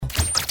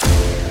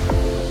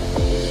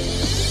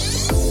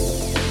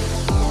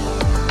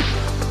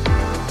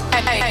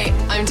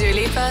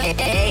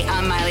Hey,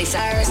 I'm Miley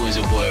Cyrus. Who's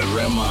your boy,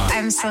 Rema?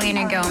 I'm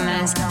Selena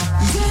Gomez.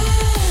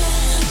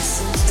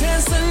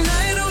 Dance the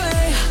night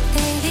away.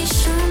 Baby,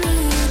 show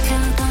me you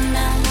can calm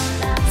down.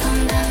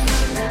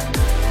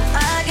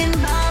 I can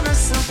buy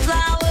myself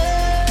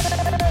flowers.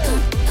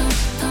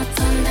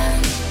 Calm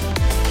down.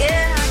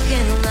 Yeah, I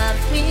can love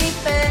me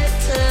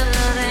better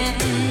than.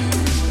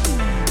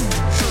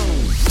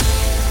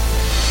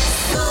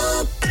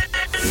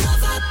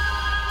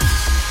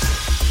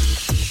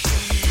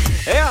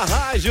 É a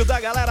rádio da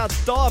galera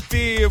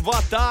top.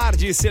 Boa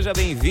tarde, seja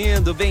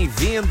bem-vindo,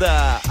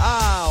 bem-vinda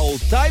ao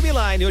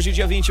Timeline. Hoje,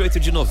 dia 28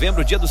 de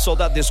novembro, dia do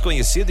Soldado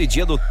Desconhecido e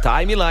dia do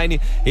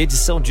Timeline,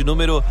 edição de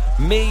número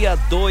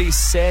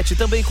 627,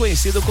 também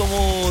conhecido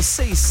como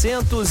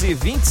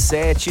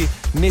 627,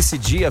 nesse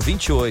dia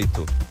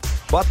 28.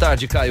 Boa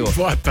tarde, Caio.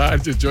 Boa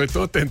tarde, Joey.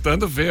 Tô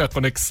tentando ver a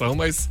conexão,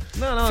 mas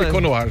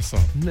ficou no ar só.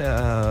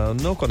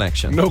 No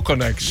connection. No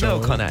connection. No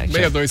connection.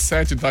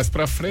 627, das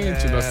pra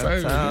frente, das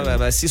sai.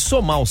 Mas se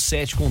somar o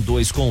 7 com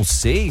 2 com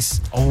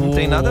 6, não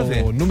tem nada a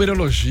ver.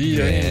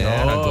 Numerologia, hein?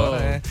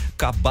 Agora é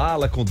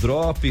cabala com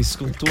drops,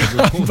 com tudo.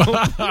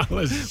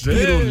 Cabala, gente.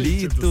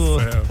 Pirulito.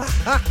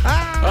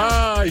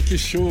 Ai, que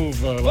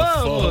chuva lá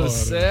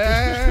Vamos,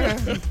 fora.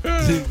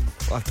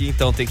 Aqui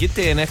então tem que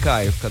ter, né,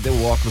 Caio? Cadê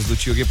o óculos do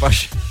tio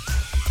Guipachi?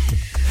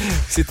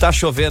 Se tá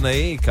chovendo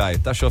aí, Caio?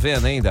 Tá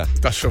chovendo ainda?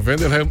 Tá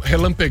chovendo e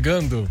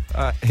relampegando.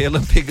 Ah,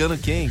 relampegando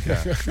quem,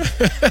 cara?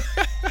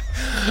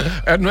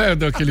 Não é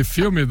daquele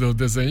filme, do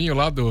desenho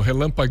lá do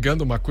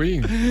Relampagando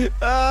McQueen?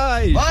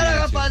 Ai, bora,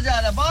 gente.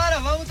 rapaziada, bora,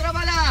 vamos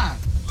trabalhar.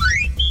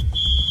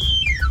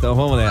 Então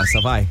vamos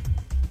nessa, vai.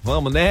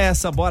 Vamos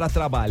nessa, bora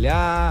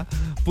trabalhar,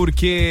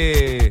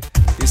 porque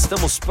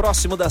estamos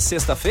próximo da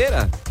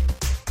sexta-feira?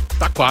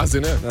 Tá quase,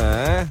 né?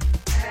 É.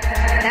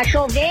 Tá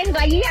chovendo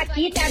aí,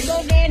 aqui tá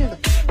chovendo.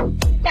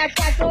 Tá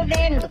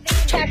chovendo.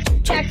 Tá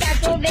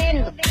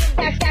chovendo.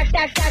 Tá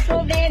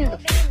chovendo.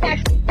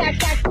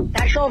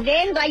 Tá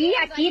chovendo aí,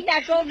 aqui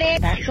tá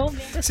chovendo. Tá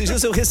chovendo. Esses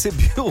dias eu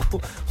recebi o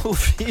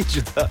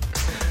vídeo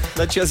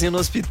da tiazinha no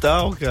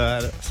hospital,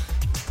 cara.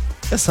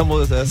 Essa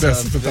moça,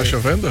 do Tá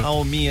Chovendo? A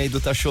alminha aí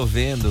do Tá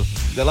Chovendo.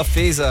 Ela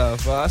fez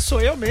sou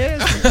eu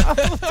mesmo.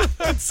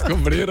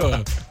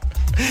 Descobriram.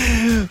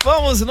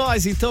 Vamos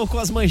nós então com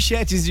as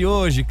manchetes de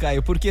hoje,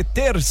 Caio, porque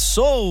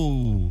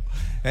terçou.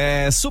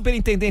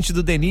 Superintendente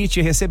do DENIT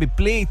recebe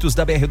pleitos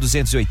da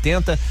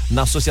BR-280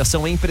 na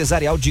Associação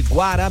Empresarial de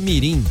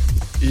Guaramirim.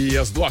 E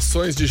as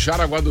doações de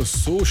Jaraguá do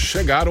Sul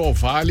chegaram ao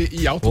Vale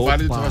e Alto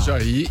Vale do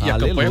Itajaí e a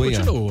campanha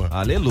continua.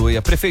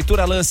 Aleluia.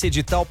 Prefeitura lança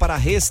edital para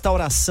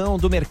restauração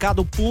do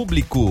mercado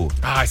público.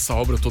 Essa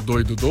obra eu tô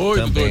doido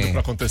pra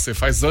acontecer.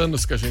 Faz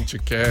anos que a gente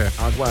quer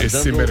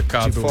esse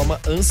mercado. De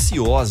forma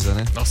ansiosa,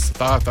 né? Nossa,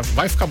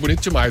 vai ficar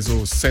bonito demais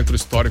o centro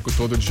histórico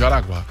todo de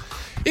Jaraguá.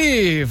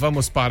 E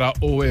vamos para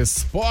o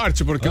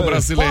esporte, porque o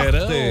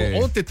Brasileirão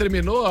ontem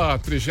terminou a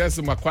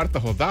 34ª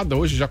rodada,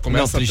 hoje já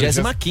começa a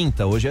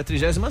 35ª, hoje é a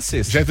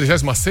 36ª. Já é a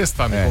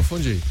 36ª? Me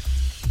confundi.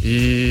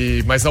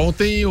 Mas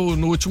ontem,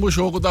 no último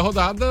jogo da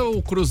rodada,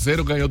 o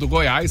Cruzeiro ganhou do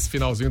Goiás,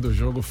 finalzinho do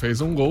jogo,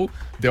 fez um gol,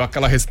 deu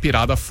aquela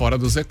respirada fora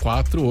do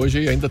Z4.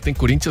 Hoje ainda tem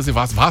Corinthians e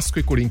Vasco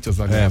e Corinthians,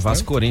 aliás,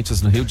 Vasco e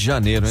Corinthians no Rio de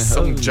Janeiro, né?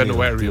 São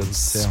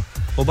Januarians.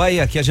 Ô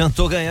Bahia, que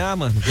adiantou ganhar,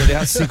 mano.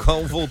 Goleado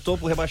 5-1, voltou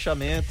pro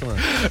rebaixamento, mano.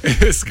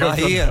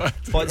 Bahia,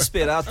 pode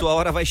esperar, a tua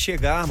hora vai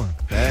chegar, mano.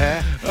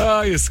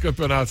 Esse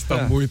campeonato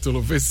tá muito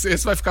louco.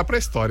 Esse vai ficar pra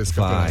história, esse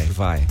campeonato.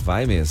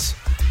 Vai mesmo.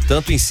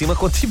 Tanto em cima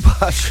quanto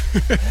embaixo.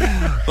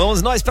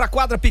 Vamos nós pra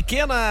quadra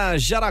pequena.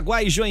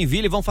 Jaraguá e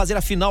Joinville vão fazer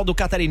a final do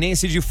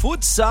Catarinense de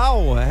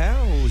futsal.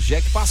 O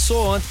Jack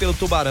passou ontem pelo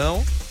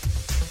Tubarão.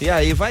 E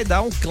aí vai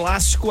dar um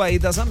clássico aí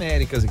das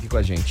Américas aqui com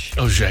a gente.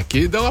 O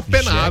Jack deu uma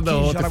penada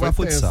ontem, Jaraguá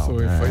foi tenso.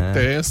 Foi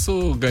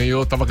tenso,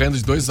 tava ganhando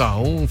de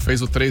 2-1,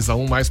 fez o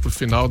 3-1 mais pro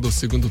final do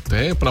segundo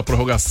tempo, na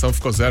prorrogação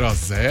ficou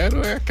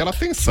 0-0, é aquela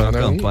tensão, né?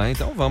 Campanha,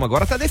 então vamos,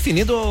 agora tá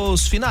definido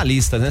os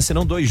finalistas, né?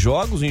 Serão 2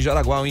 jogos, um em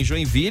Jaraguá e um em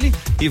Joinville,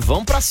 e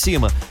vão pra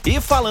cima. E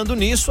falando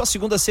nisso, a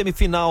segunda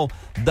semifinal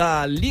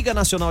da Liga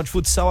Nacional de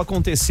Futsal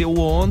aconteceu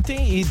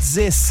ontem e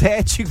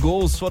 17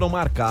 gols foram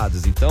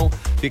marcados, então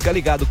fica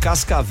ligado,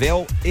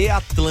 Cascavel e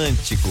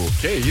Atlântico.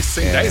 Que isso,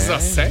 hein?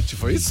 10-7,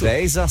 foi isso?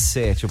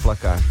 10-7 o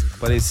placar.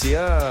 Parecia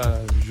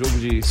jogo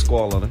de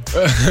escola, né?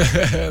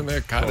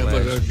 Né,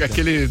 caramba,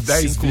 aquele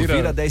 10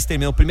 vira 10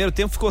 termina. O primeiro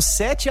tempo ficou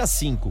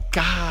 7-5.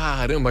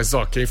 Caramba, mas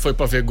quem foi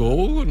pra ver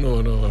gol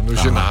no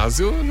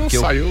ginásio não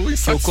saiu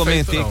insatisfeito. Eu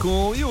comentei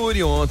com o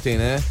Yuri ontem,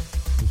 né?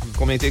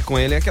 Comentei com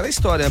ele aquela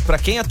história, né? Pra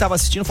quem tava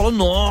assistindo, falou,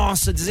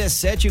 nossa,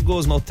 17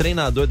 gols, mas o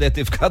treinador deve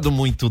ter ficado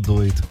muito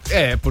doido.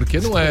 Porque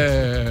não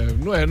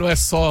é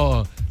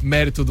só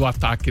mérito do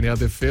ataque, né? A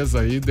defesa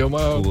aí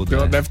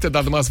deve ter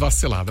dado umas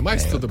vaciladas,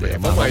 mas tudo bem.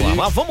 Vamos aí.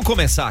 Mas vamos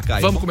começar,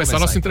 Caio. Vamos começar.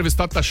 Nosso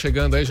entrevistado tá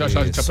chegando aí, já a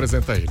gente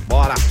apresenta ele.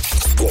 Bora.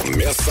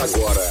 Começa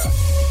agora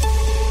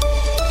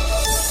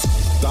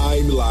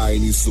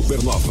Timeline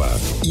Supernova.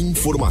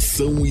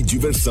 Informação e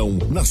diversão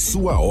na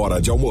sua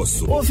hora de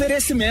almoço.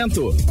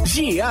 Oferecimento: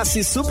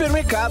 Giasse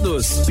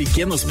Supermercados.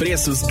 Pequenos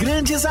preços,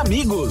 grandes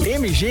amigos.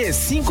 MG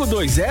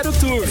 520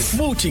 Tours.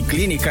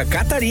 Multiclínica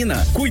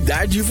Catarina.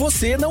 Cuidar de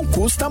você não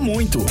custa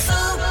muito.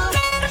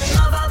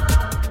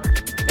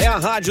 É a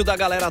rádio da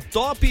galera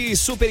top,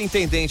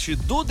 superintendente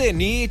do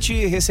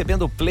DENIT,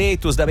 recebendo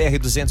pleitos da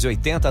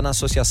BR-280 na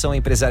Associação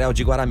Empresarial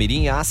de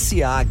Guaramirim, a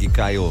SIAG,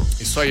 Caio.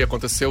 Isso aí,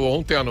 aconteceu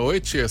ontem à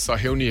noite, essa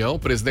reunião. O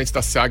presidente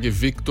da SIAG,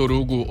 Victor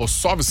Hugo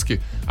Ossovski,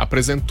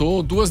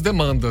 apresentou duas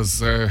demandas,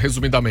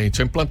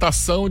 resumidamente. A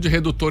implantação de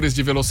redutores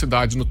de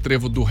velocidade no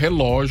trevo do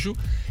relógio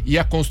e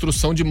a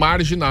construção de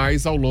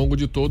marginais ao longo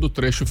de todo o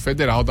trecho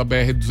federal da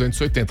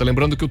BR-280.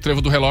 Lembrando que o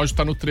trevo do relógio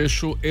está no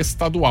trecho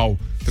estadual,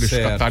 trecho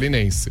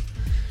catarinense.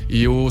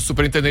 E o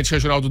superintendente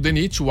regional do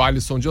DENIT, o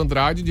Alisson de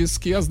Andrade, disse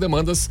que as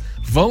demandas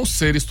vão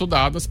ser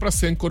estudadas para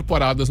serem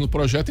incorporadas no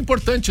projeto.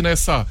 Importante, né,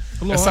 essa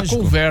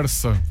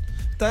conversa.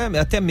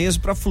 Até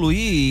mesmo para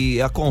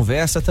fluir a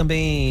conversa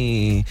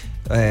também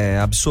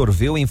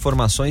absorveu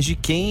informações de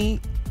quem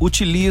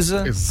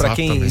utiliza, para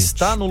quem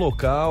está no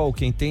local,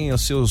 quem tem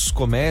os seus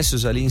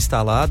comércios ali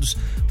instalados,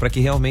 para que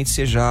realmente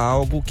seja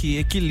algo que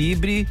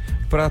equilibre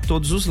para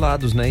todos os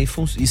lados, né?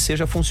 E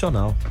seja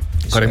funcional.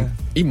 Agora,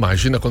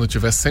 imagina quando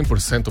tiver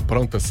 100%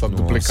 pronta essa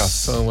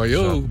duplicação aí,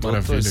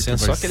 maravilha.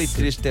 Só aquele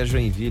trecho até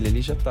Joinville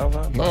ali já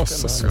tava...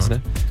 Nossa Senhora.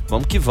 Né?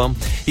 Vamos que vamos.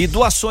 E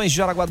doações de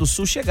Jaraguá do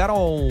Sul chegaram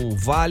ao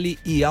Vale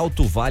e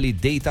Alto Vale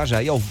de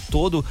Itajaí. Ao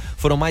todo,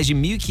 foram mais de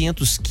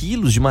 1.500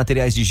 quilos de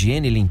materiais de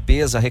higiene e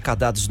limpeza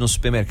arrecadados nos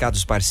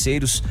supermercados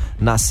parceiros,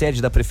 na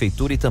sede da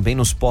prefeitura e também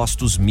nos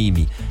postos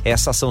MIMI.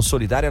 Essa ação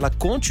solidária, ela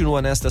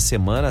continua nesta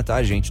semana,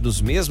 tá, gente?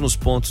 Nos mesmos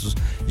pontos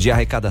de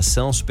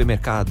arrecadação,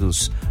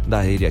 supermercados da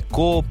área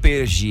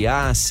Cooper,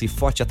 Giasse,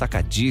 Forte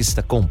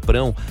Atacadista,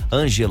 Comprão,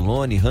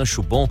 Angelone,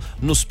 Rancho Bom,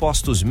 nos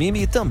postos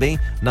MIMI e também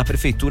na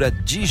prefeitura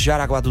de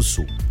Jaraguá do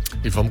Sul.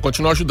 E vamos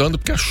continuar ajudando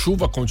porque a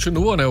chuva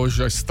continua, né? Hoje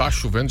já está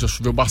chovendo, já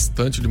choveu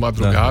bastante de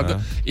madrugada.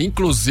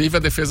 Inclusive a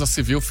Defesa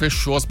Civil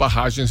fechou as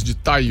barragens de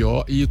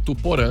Taió e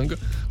Ituporanga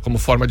como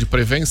forma de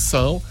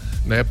prevenção,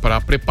 né?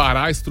 Para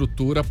preparar a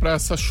estrutura para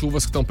essas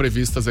chuvas que estão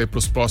previstas aí para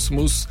os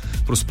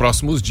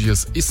próximos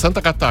dias. E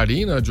Santa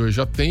Catarina, Joey,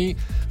 já tem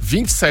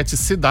 27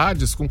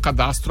 cidades com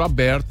cadastro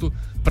aberto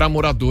para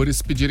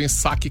moradores pedirem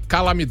saque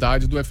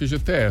calamidade do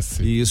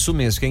FGTS. Isso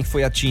mesmo, quem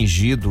foi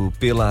atingido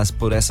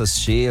por essas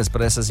cheias,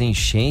 por essas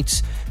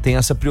enchentes, tem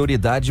essa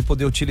prioridade de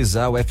poder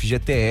utilizar o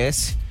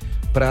FGTS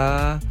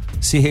para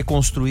se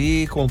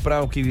reconstruir,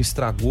 comprar o que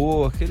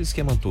estragou, aquele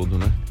esquema todo,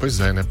 né?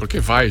 Pois é, né? Porque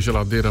vai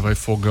geladeira, vai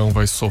fogão,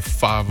 vai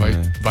sofá,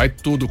 vai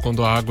tudo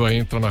quando a água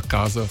entra na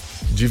casa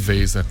de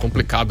vez, né?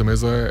 Complicado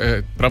mesmo,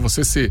 para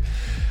você se...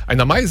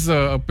 Ainda mais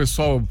o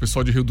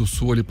pessoal de Rio do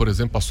Sul ali, por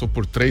exemplo, passou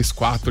por 3,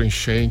 4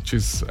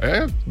 enchentes.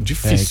 É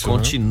difícil,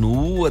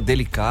 continua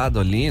delicado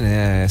ali,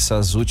 né?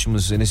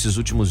 Nesses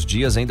últimos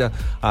dias ainda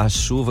as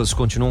chuvas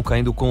continuam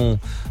caindo com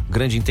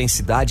grande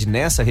intensidade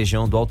nessa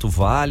região do Alto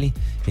Vale.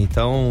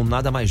 Então,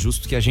 nada mais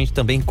justo que a gente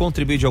também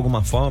contribuir de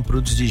alguma forma,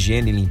 produtos de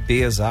higiene,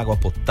 limpeza, água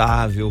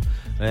potável,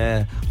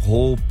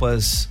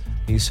 roupas.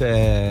 Isso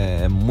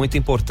é muito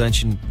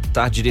importante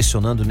estar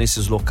direcionando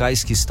nesses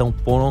locais que estão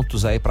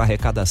prontos aí para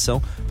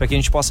arrecadação, para que a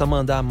gente possa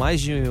mandar mais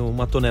de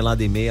 1,5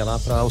 tonelada lá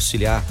para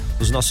auxiliar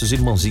os nossos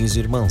irmãozinhos e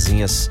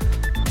irmãzinhas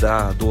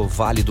do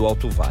Vale do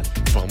Alto Vale.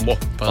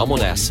 Vamos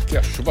nessa. Que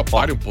a chuva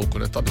pare um pouco,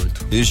 né? Tá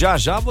doido. E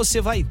já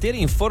você vai ter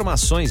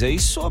informações aí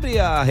sobre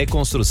a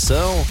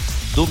reconstrução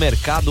do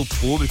mercado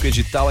público.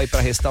 Edital aí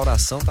para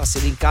restauração tá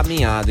sendo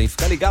encaminhado, hein?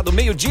 Fica ligado,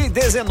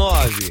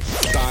 12:19.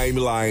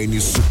 Timeline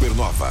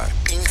Supernova.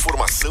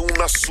 Informação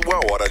na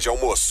sua hora de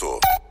almoço.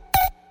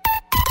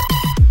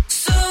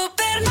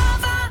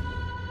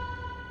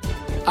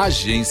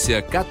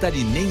 Agência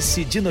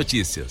Catarinense de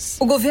Notícias.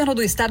 O governo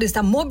do estado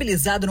está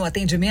mobilizado no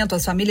atendimento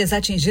às famílias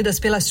atingidas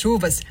pelas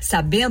chuvas.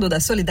 Sabendo da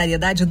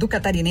solidariedade do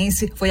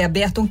catarinense, foi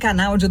aberto um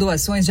canal de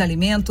doações de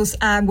alimentos,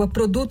 água,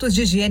 produtos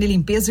de higiene,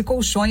 limpeza e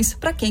colchões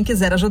para quem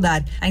quiser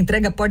ajudar. A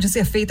entrega pode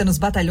ser feita nos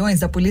batalhões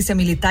da Polícia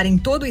Militar em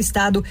todo o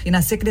estado e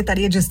na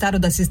Secretaria de Estado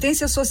da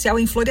Assistência Social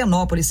em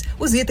Florianópolis.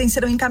 Os itens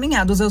serão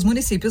encaminhados aos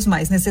municípios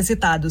mais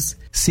necessitados.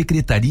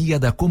 Secretaria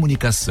da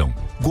Comunicação,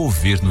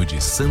 Governo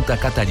de Santa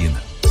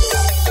Catarina.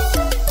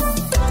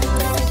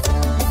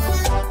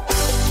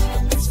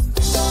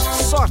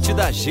 Sorte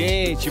da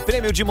gente,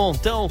 prêmio de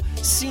montão,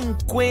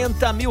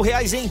 R$50 mil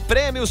em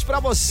prêmios pra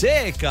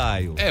você,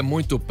 Caio. É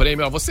muito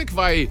prêmio, você que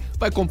vai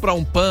comprar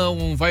um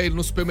pão, vai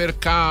no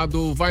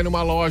supermercado, vai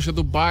numa loja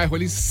do bairro,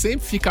 ele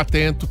sempre fica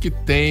atento que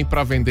tem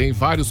pra vender em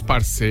vários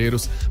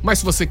parceiros, mas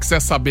se você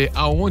quiser saber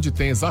aonde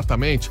tem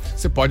exatamente,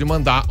 você pode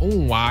mandar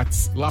um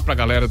WhatsApp lá pra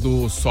galera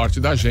do Sorte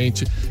da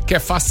Gente, que é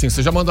facinho,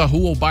 você já manda a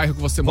rua ou o bairro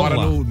que você mora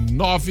no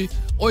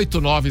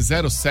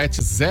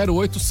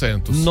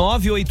 989070800.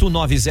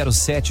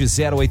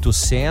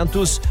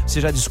 989070800. Você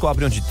já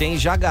descobre onde tem,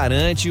 já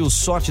garante o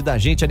Sorte da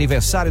Gente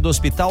aniversário do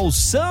Hospital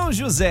São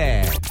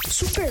José.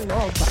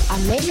 Supernova, a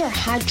melhor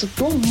rádio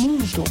do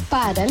mundo.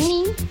 Para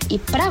mim e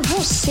pra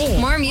você.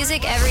 More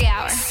music every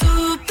hour.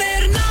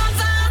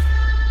 Supernova.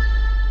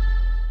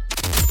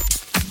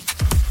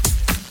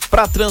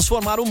 Para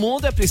transformar o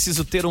mundo é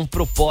preciso ter um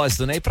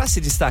propósito, né? E para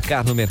se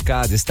destacar no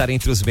mercado, estar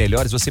entre os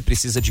melhores, você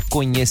precisa de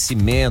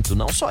conhecimento,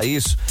 não só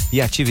isso, e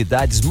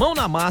atividades mão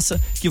na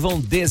massa que vão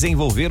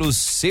desenvolver o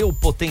seu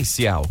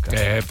potencial,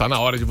 cara. Tá na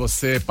hora de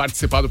você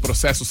participar do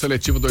processo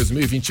seletivo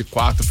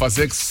 2024,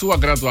 fazer sua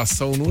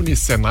graduação no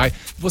Unisenai,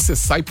 você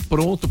sai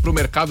pronto pro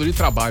mercado de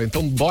trabalho.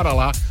 Então bora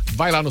lá,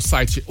 vai lá no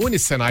site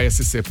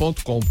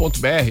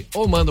unisenaisc.com.br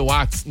ou manda um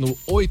WhatsApp no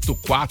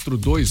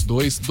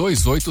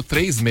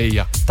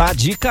 84222836. Tá a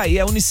dica aí,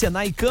 é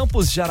Unisenai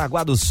Campus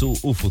Jaraguá do Sul.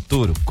 O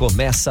futuro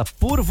começa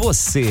por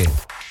você.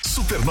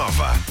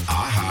 Supernova,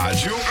 a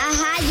rádio.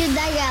 A rádio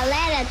da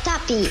galera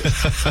top.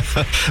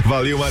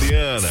 Valeu,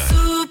 Mariana.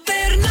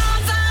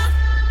 Supernova.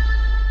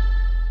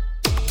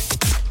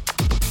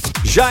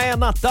 Já é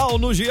Natal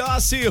no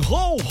Giassi, ho,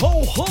 ho,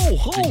 ho,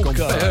 ho, Jingle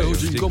bell,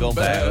 Jingle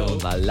bell,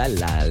 lá, lá,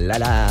 lá, lá,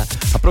 lá.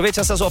 Aproveite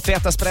essas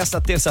ofertas para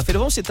esta terça-feira,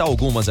 vamos citar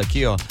algumas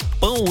aqui, ó.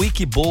 Pão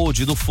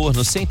Wickbold do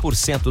forno,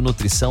 100%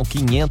 nutrição,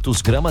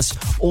 500 gramas,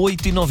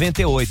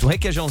 R$8,98. Um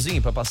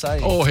requeijãozinho para passar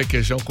aí. Ô,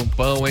 requeijão com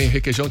pão, hein?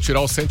 Requeijão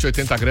Tirol,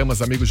 180 gramas,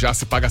 amigo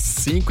Giassi, paga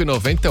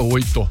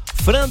R$5,98.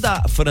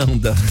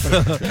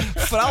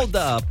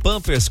 Fralda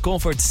Pampers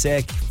Comfort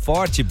Sec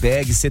Forte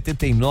Bag,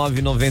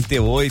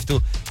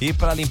 R$79,98. E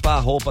para limpar a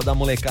roupa da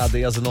molecada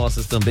e as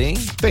nossas também?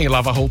 Tem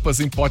lava-roupas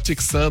em pote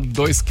Xan,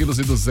 2,2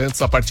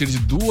 kg a partir de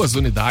 2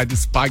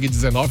 unidades, pague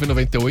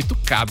R$19,98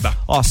 cada.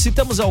 Ó,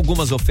 citamos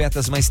algumas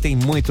ofertas, mas tem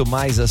muito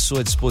mais à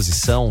sua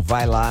disposição.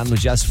 Vai lá no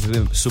Giassi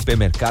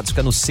Supermercados,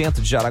 fica no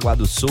centro de Jaraguá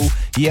do Sul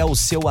e é o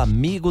seu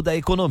amigo da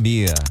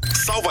economia.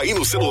 Salva aí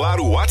no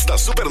celular o WhatsApp da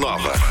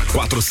Supernova.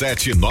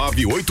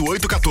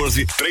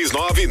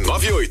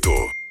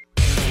 47988143998.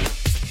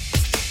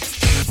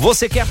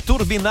 Você quer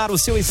turbinar o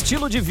seu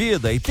estilo de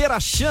vida e ter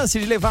a chance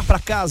de levar para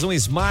casa um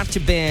Smart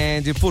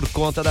Band por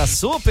conta da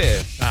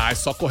Super? É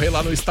só correr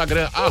lá no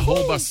Instagram,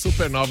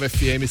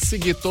 @SupernovaFM,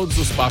 seguir todos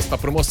os passos da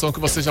promoção que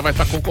você já vai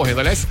estar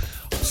concorrendo. Aliás,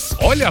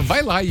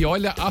 vai lá e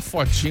olha a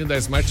fotinha da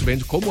Smart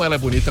Band, como ela é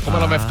bonita, como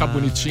ela vai ficar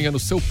bonitinha no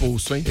seu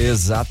pulso, hein?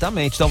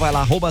 Exatamente, então vai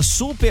lá,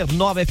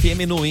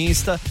 @SupernovaFM no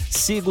Insta,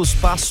 siga os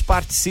passos,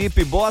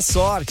 participe, boa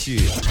sorte.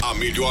 A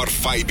melhor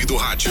vibe do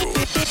rádio.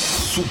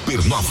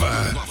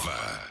 Supernova.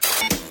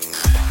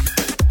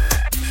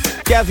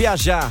 Quer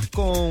viajar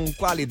com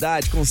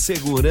qualidade, com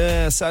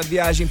segurança,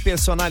 viagem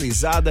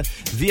personalizada,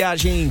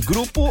 viagem em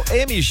grupo,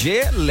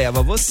 MG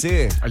leva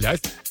você. Aliás,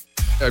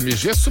 a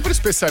MG é super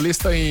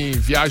especialista em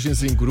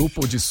viagens em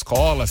grupo, de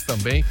escolas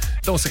também.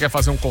 Então, você quer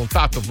fazer um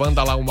contato?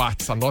 Manda lá um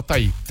WhatsApp, anota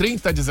aí,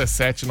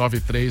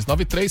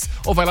 3017-9393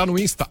 ou vai lá no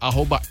Insta,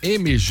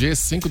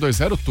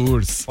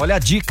 @MG520Tours. Olha a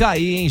dica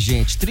aí, hein,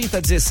 gente?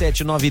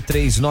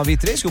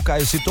 3017-9393, que o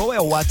Caio citou,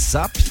 é o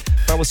WhatsApp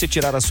para você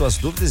tirar as suas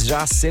dúvidas e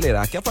já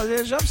acelerar. Quer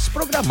fazer, já se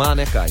programar,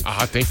 né, Caio?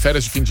 Tem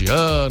férias de fim de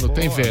ano,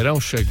 tem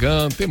verão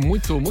chegando, tem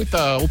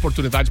muita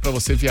oportunidade para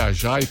você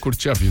viajar e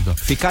curtir a vida.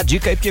 Fica a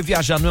dica aí, porque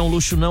viajar não é um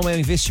luxo, não, é um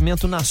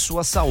investimento na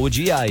sua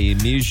saúde. E a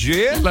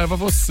MG leva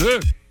você.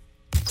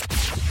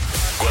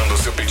 Quando o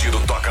seu pedido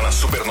toca na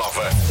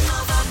Supernova,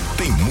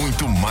 tem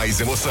muito mais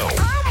emoção.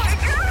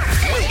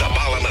 Manda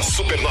bala na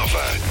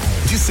Supernova.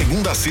 De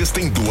segunda a sexta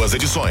em 2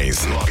 edições,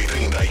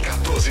 9h30 e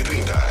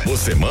 14h30.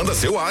 Você manda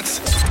seu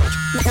WhatsApp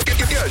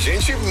e a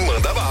gente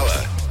manda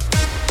bala.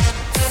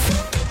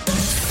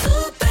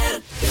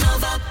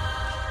 Supernova.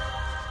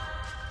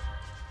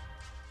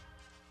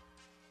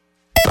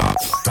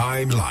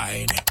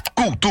 Timeline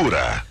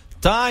Cultura.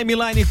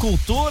 Timeline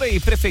Cultura e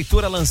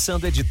Prefeitura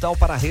lançando edital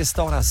para a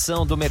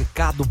restauração do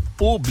mercado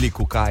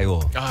público, Caio.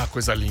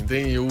 Coisa linda,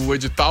 hein? O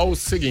edital,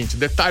 seguinte,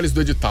 detalhes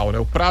do edital, né?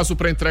 O prazo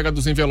para entrega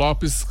dos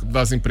envelopes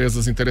das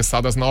empresas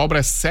interessadas na obra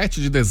é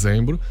 7 de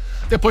dezembro.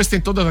 Depois tem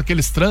todos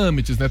aqueles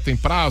trâmites, né? Tem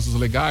prazos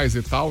legais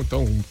e tal,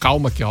 então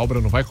calma que a obra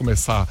não vai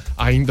começar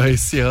ainda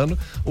esse ano.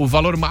 O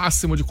valor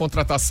máximo de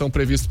contratação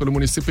previsto pelo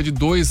município é de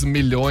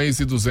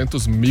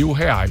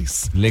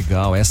R$2.200.000.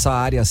 Legal, essa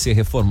área a ser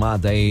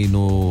reformada aí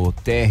no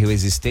térreo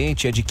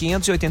existente é de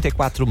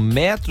 584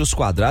 metros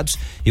quadrados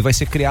e vai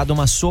ser criada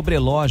uma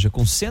sobreloja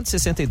com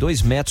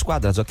 162 metros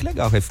quadrados. Olha que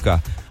legal vai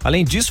ficar.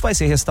 Além disso, vai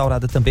ser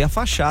restaurada também a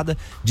fachada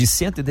de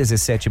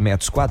 117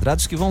 metros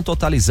quadrados, que vão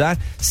totalizar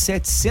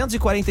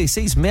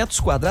 746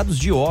 metros quadrados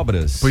de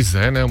obras. Pois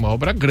é, né? Uma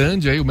obra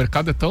grande aí. O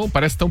mercado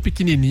parece tão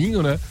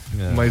pequenininho, né?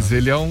 Mas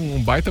ele é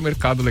um baita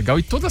mercado legal,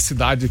 e toda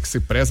cidade que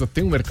se preza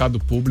tem um mercado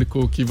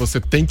público que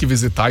você tem que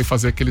visitar e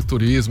fazer aquele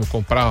turismo,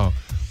 comprar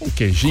um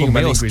queijinho,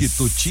 uma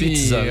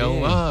linguicinha.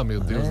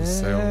 Meu Deus do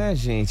céu.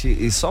 Gente,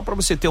 e só para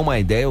você ter uma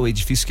ideia, o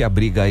edifício que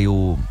abriga aí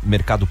o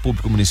mercado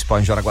público municipal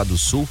em Jaraguá do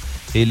Sul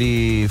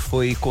Ele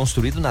foi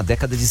construído na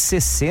década de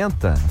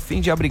 60, a fim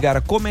de abrigar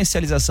a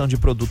comercialização de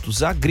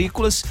produtos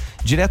agrícolas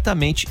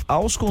diretamente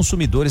aos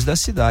consumidores da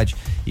cidade.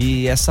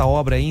 E essa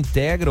obra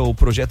integra o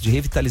projeto de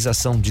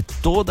revitalização de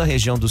toda a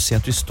região do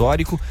centro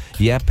histórico,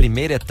 e a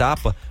primeira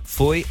etapa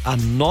foi a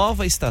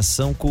nova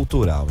estação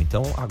cultural.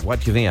 Então,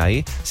 aguarde que vem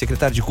aí.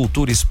 Secretária de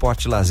Cultura,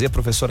 Esporte e Lazer,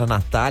 professora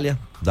Natália,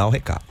 dá o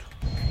recado.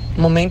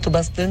 Momento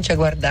bastante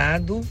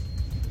aguardado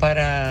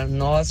para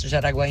nós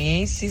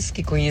jaraguaienses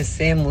que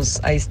conhecemos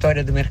a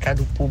história do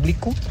mercado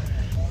público.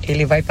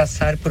 Ele vai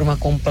passar por uma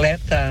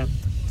completa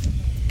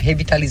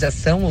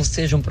revitalização, ou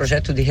seja, um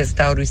projeto de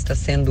restauro está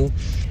sendo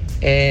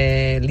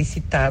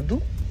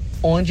licitado,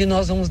 onde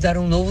nós vamos dar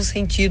um novo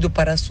sentido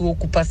para a sua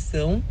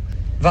ocupação,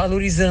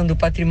 valorizando o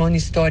patrimônio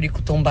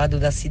histórico tombado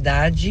da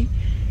cidade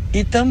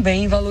e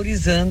também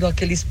valorizando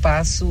aquele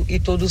espaço e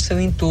todo o seu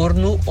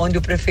entorno, onde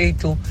o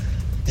prefeito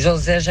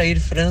José Jair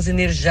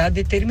Franzner já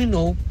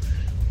determinou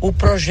o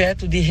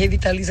projeto de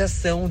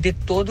revitalização de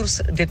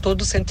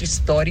todo o centro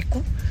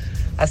histórico,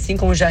 assim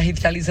como já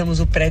revitalizamos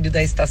o prédio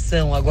da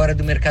estação, agora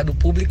do mercado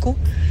público.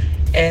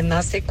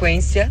 Na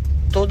sequência,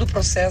 todo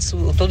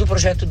o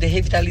projeto de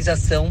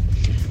revitalização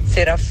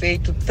será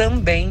feito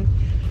também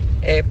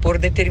por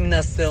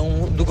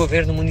determinação do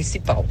governo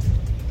municipal.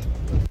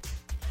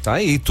 Tá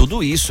aí,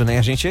 tudo isso, né?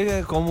 A gente,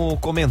 como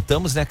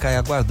comentamos, né, Caio,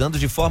 aguardando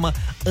de forma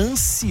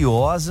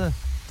ansiosa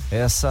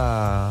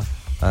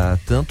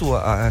tanto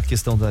a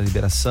questão da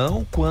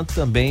liberação quanto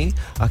também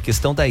a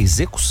questão da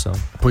execução.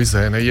 Pois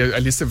é, né? E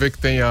ali você vê que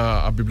tem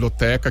a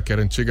biblioteca, que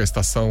era a antiga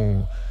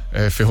estação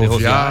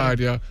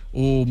ferroviária,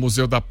 o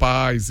Museu da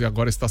Paz e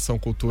agora a Estação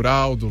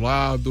Cultural do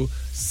lado,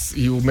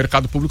 e o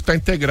mercado público está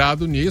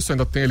integrado nisso.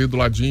 Ainda tem ali do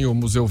ladinho o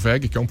Museu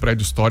VEG, que é um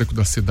prédio histórico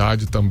da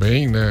cidade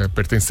também, né?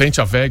 Pertencente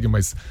à VEG,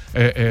 mas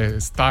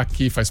está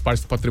aqui, faz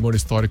parte do patrimônio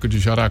histórico de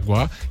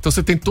Jaraguá. Então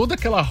você tem toda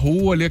aquela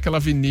rua ali, aquela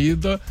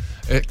avenida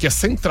que é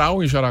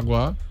central em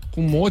Jaraguá,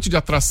 com um monte de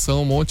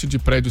atração, um monte de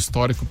prédio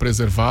histórico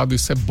preservado.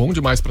 Isso é bom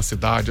demais para a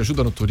cidade,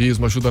 ajuda no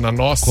turismo, ajuda na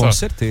Com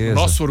certeza.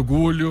 Nosso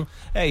orgulho.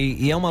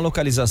 E é uma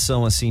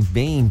localização assim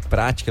bem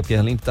prática, porque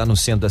além de estar no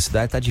centro da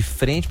cidade, está de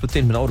frente para o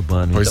terminal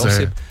urbano. Pois então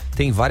você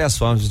tem várias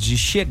formas de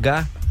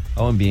chegar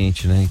ao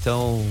ambiente, né?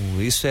 Então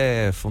isso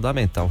é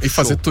fundamental. E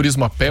fazer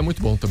turismo a pé é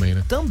muito bom também,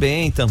 né?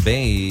 Também.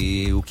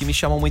 E o que me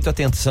chama muito a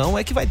atenção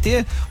é que vai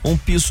ter um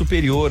piso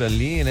superior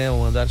ali, né?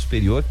 Um andar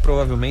superior, que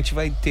provavelmente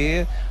vai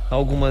ter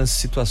algumas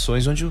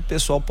situações onde o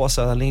pessoal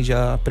possa, além de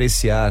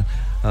apreciar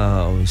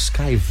o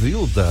Sky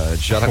View da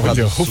Jaraguá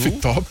do Sul,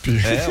 rooftop.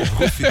 O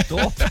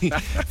rooftop,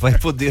 vai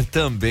poder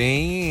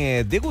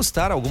também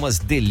degustar algumas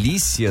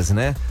delícias,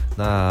 né?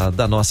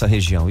 Da nossa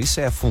região. Isso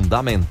é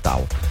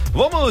fundamental.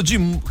 Vamos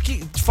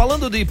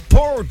falando de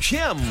Pearl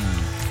Jam.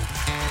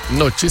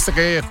 Notícia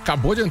que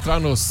acabou de entrar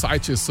no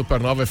site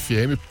Supernova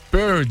FM.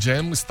 Pearl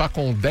Jam está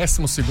com o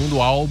 12º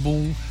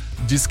álbum,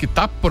 diz que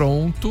tá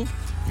pronto,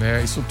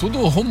 né? Isso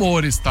tudo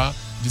rumores, tá?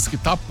 Diz que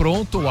tá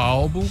pronto o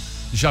álbum,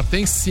 já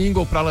tem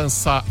single para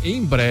lançar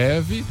em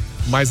breve,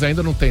 mas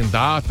ainda não tem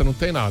data, não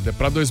tem nada. É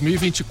para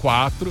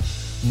 2024,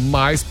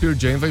 mas Pearl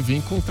Jam vai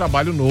vir com um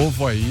trabalho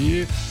novo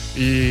aí.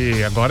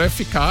 E agora é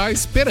ficar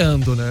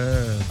esperando, né?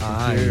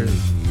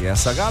 E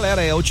essa galera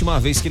a última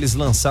vez que eles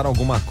lançaram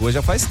alguma coisa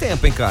já faz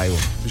tempo, hein, Caio?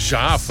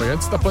 Já, foi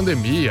antes da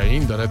pandemia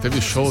ainda, né? Teve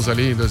shows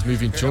ali em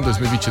 2021,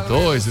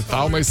 2022 e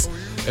tal, mas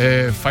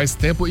faz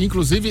tempo.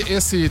 Inclusive,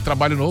 esse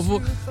trabalho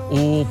novo,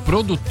 o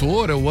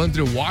produtor, o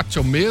Andrew Watt,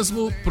 é o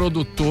mesmo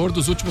produtor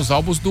dos últimos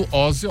álbuns do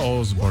Ozzy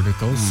Osbourne.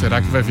 Então, será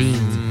que vai vir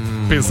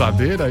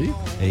pesadeira aí?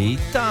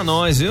 Eita,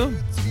 nós, viu?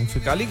 Vamos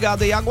ficar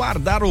ligado aí e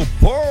aguardar o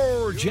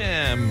Pearl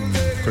Jam.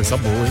 Coisa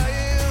boa, hein?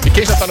 E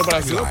quem já tá no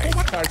Brasil é o Paul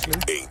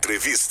McCartney.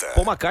 Entrevista.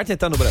 Paul McCartney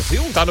tá no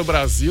Brasil? Tá no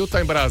Brasil,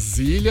 tá em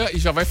Brasília e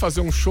já vai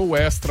fazer um show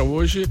extra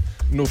hoje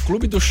no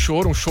Clube do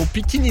Choro, um show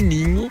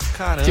pequenininho.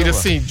 Caramba. Que ele,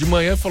 assim, de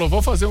manhã falou,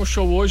 vou fazer um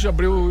show hoje,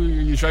 abriu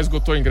e já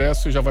esgotou o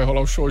ingresso e já vai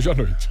rolar o show hoje à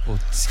noite.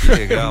 Putz, que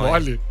legal,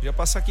 Mole. Ia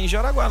passar aqui em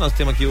Jaraguá, nós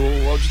temos aqui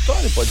o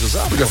auditório, pode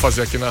usar? Podia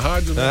fazer aqui na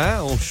rádio,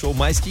 né? Um show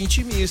mais que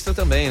intimista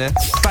também, né?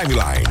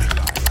 Timeline.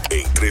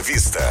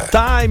 Entrevista.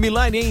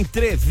 Timeline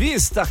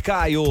Entrevista,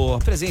 Caio.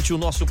 Apresente o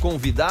nosso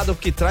convidado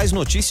que traz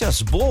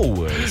notícias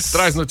boas.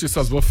 Traz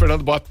notícias boas.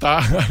 Fernando, boa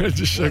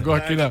tarde. Chegou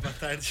aqui na... Boa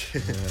tarde.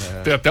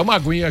 Tem até uma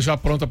aguinha já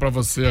pronta pra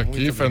você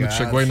aqui. Muito Fernando, obrigado.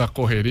 chegou aí na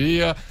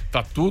correria.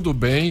 Tá tudo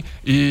bem.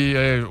 E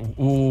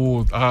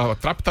a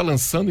Trapp tá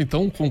lançando,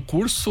 então, um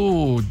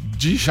concurso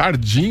de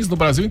jardins no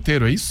Brasil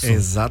inteiro, é isso?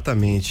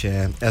 Exatamente.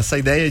 Essa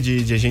ideia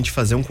de a gente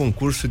fazer um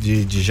concurso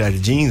de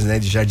jardins, né,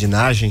 de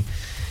jardinagem,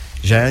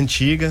 já é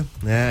antiga,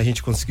 né? A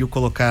gente conseguiu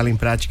colocar ela em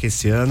prática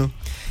esse ano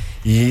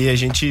e a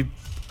gente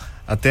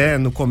até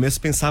no começo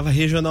pensava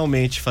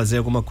regionalmente fazer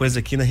alguma coisa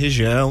aqui na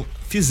região.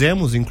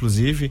 Fizemos,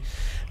 inclusive,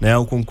 né,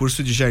 o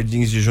concurso de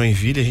jardins de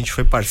Joinville. A gente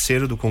foi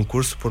parceiro do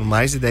concurso por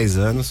mais de 10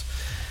 anos,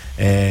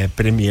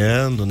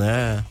 premiando,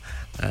 né?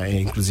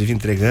 Inclusive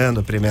entregando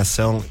a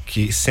premiação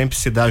que sempre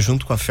se dá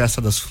junto com a Festa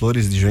das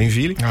Flores de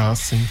Joinville. Ah,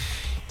 sim.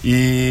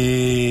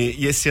 E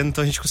esse ano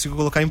então a gente conseguiu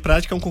colocar em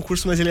prática um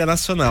concurso, mas ele é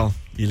nacional.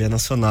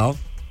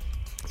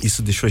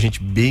 Isso deixou a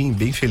gente bem,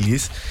 bem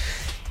feliz.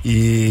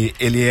 E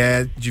ele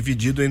é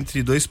dividido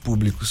entre 2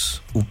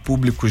 públicos. O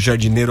público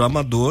jardineiro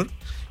amador,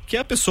 que é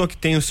a pessoa que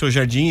tem o seu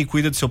jardim e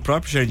cuida do seu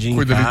próprio jardim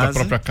cuida em casa. da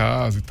própria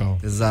casa e tal.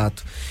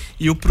 Exato.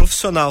 E o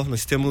profissional,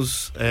 nós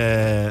temos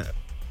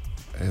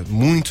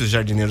muitos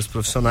jardineiros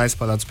profissionais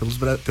espalhados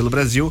pelo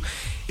Brasil.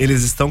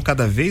 Eles estão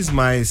cada vez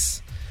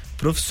mais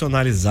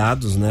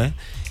profissionalizados, né?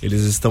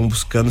 Eles estão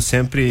buscando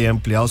sempre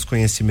ampliar os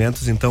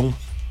conhecimentos. Então,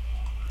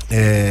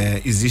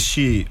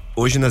 existe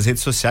hoje nas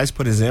redes sociais,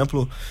 por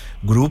exemplo,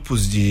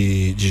 grupos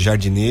de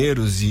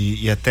jardineiros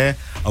e até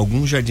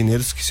alguns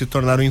jardineiros que se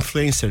tornaram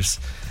influencers,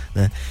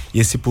 né? E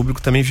esse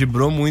público também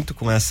vibrou muito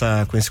com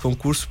esse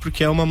concurso,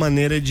 porque é uma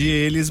maneira de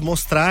eles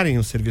mostrarem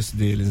o serviço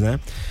deles, né?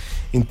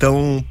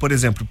 Então, por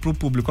exemplo, para o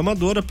público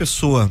amador, a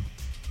pessoa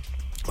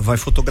vai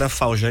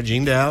fotografar o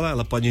jardim dela,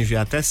 ela pode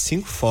enviar até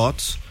 5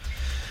 fotos.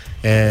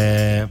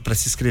 Para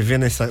se inscrever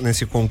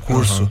nesse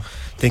concurso,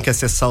 tem que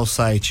acessar o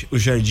site o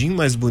Jardim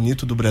mais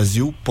bonito do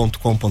Brasil.com.br,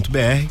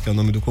 que é o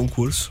nome do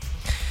concurso.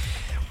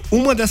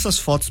 Uma dessas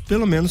fotos,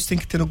 pelo menos, tem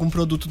que ter algum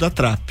produto da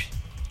Trapp.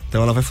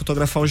 Então ela vai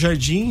fotografar o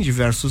jardim em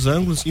diversos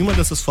ângulos, e uma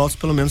dessas fotos,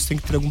 pelo menos, tem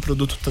que ter algum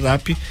produto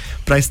Trapp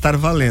para estar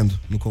valendo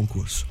no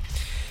concurso.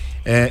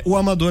 O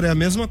amador é a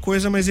mesma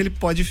coisa, mas ele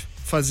pode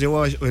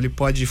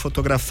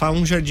fotografar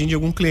um jardim de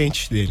algum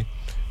cliente dele,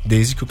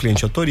 desde que o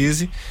cliente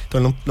autorize.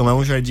 Então não é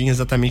um jardim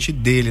exatamente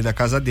dele, da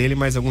casa dele,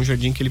 mas algum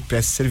jardim que ele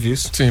preste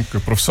serviço. Sim, porque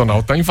o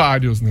profissional tá em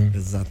vários, né?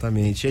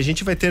 Exatamente. E a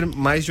gente vai ter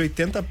mais de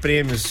 80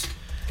 prêmios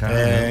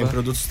em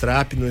produtos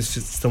Trapp. Nós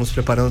estamos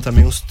preparando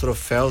também uns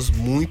troféus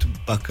muito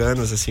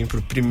bacanas, assim,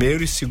 pro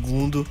 1º,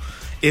 2º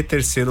e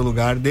 3º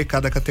lugar de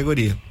cada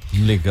categoria.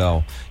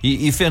 Legal.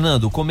 E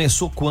Fernando,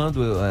 começou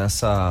quando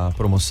essa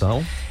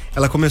promoção?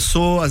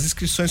 As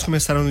inscrições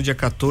começaram no dia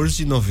 14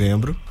 de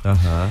novembro.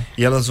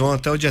 E elas vão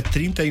até o dia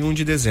 31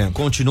 de dezembro.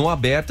 Continuam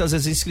abertas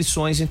as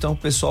inscrições, então, o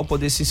pessoal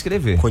poder se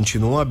inscrever.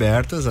 Continuam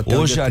abertas até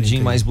o dia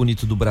Jardim mais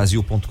bonito do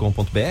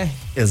Brasil.com.br?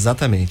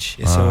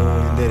 Exatamente. Esse é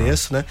o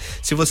endereço, né?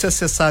 Se você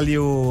acessar ali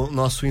o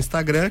nosso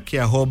Instagram, que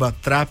é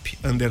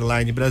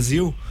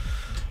 @Trapp_Brasil,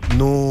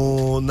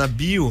 na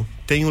bio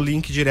tem o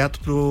link direto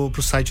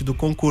pro site do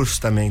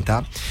concurso também,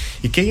 tá?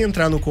 E quem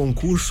entrar no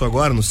concurso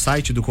agora, no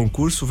site do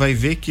concurso, vai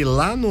ver que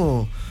lá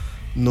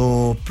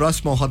no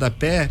próximo ao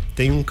rodapé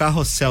tem um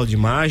carrossel de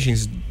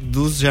imagens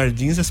dos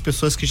jardins das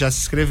pessoas que já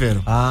se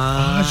inscreveram.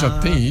 Já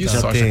tem isso?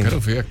 Já quero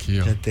ver aqui,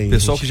 ó. Já tem,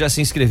 pessoal que já se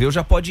inscreveu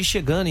já pode ir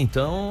chegando,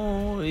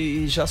 então,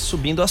 e já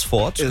subindo as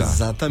fotos, cara.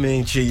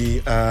 Exatamente.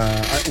 E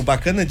o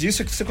bacana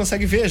disso é que você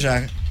consegue ver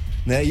já,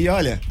 né? E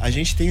olha, a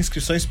gente tem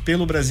inscrições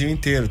pelo Brasil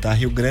inteiro, tá?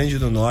 Rio Grande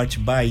do Norte,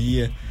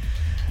 Bahia,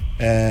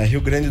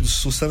 Rio Grande do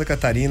Sul, Santa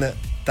Catarina,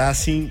 tá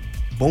assim,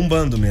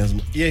 bombando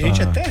mesmo. E a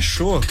gente até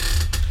achou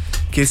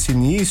que esse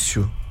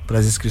início para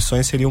as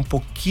inscrições seria um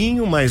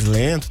pouquinho mais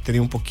lento,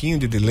 teria um pouquinho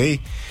de delay,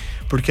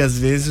 porque às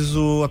vezes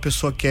a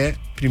pessoa quer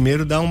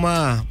primeiro dar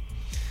uma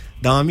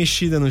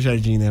mexida no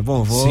jardim, né?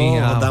 Bom, vou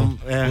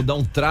dar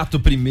um trato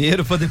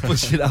primeiro para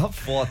depois tirar a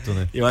foto,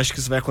 né? Eu acho que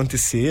isso vai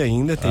acontecer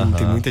ainda, tem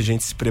muita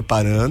gente se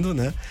preparando,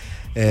 né?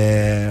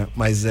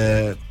 Mas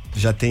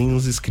já tem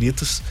uns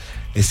inscritos.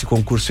 Esse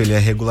concurso ele é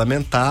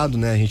regulamentado,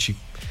 né? A gente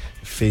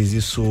fez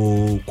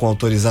isso com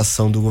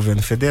autorização do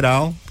governo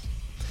federal.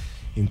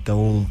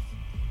 Então,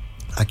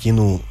 aqui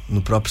no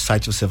próprio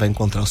site você vai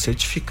encontrar o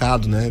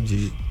certificado, né?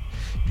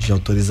 De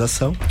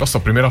autorização. Nossa,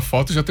 a primeira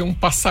foto já tem um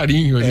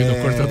passarinho ali no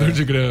cortador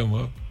de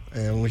grama.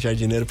 É um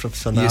jardineiro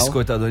profissional. E esse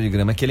cortador de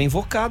grama é que ele é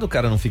invocado,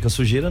 cara, não fica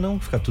sujeira não,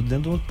 fica tudo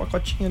dentro do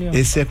pacotinho ali, ó.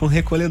 Esse é com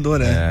recolhedor,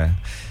 né?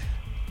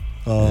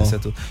 Esse é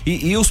tudo.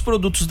 E os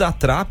produtos da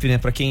Trapp, né,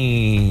 pra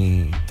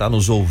quem tá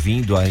nos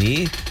ouvindo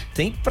aí,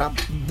 tem pra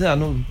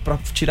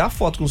tirar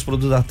foto com os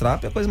produtos da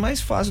Trapp, é a coisa mais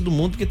fácil do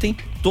mundo, porque tem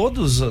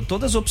todas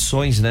as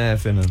opções, né,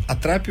 Fernando? A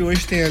Trapp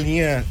hoje tem a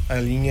linha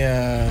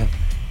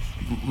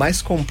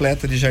mais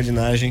completa de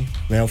jardinagem,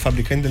 né? O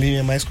fabricante da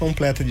linha mais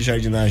completa de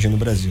jardinagem no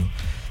Brasil,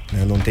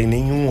 né? Não tem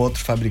nenhum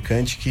outro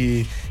fabricante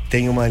que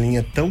tenha uma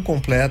linha tão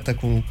completa,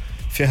 com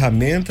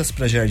ferramentas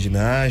para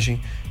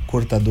jardinagem,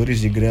 cortadores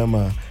de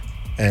grama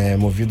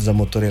movidos a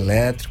motor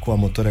elétrico, a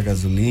motor a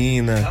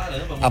gasolina.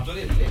 Caramba, motor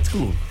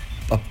elétrico?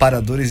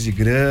 Aparadores de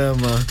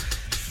grama,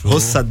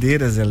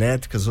 roçadeiras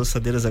elétricas,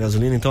 roçadeiras a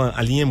gasolina. Então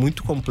a linha é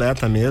muito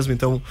completa mesmo.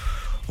 Então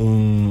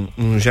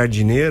um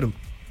jardineiro,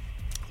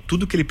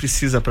 tudo que ele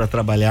precisa para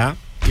trabalhar,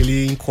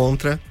 ele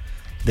encontra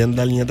dentro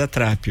da linha da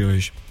Trapp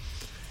hoje.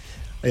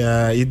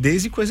 E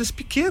desde coisas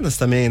pequenas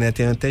também, né?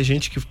 Tem até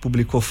gente que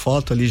publicou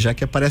foto ali já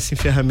que aparecem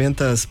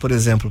ferramentas, por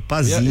exemplo,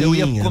 pazinha. Eu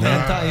ia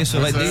comentar, né? Isso,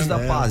 vai desde a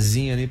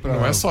pazinha ali para.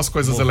 Não é só as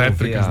coisas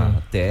elétricas,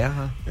 né?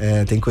 Terra.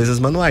 Tem coisas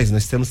manuais.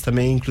 Nós temos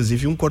também,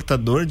 inclusive, um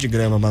cortador de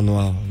grama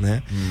manual,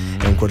 né?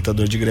 É um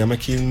cortador de grama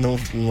que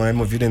não é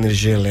movido a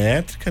energia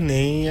elétrica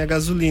nem a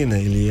gasolina.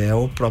 Ele é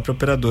o próprio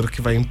operador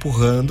que vai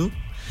empurrando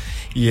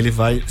e ele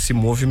vai se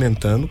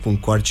movimentando com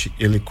corte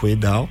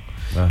helicoidal.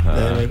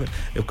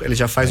 Ele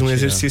já faz um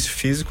exercício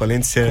físico, além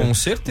de ser com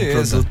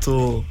certeza um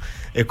produto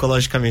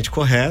ecologicamente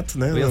correto,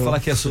 né? Eu ia falar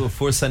que é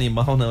força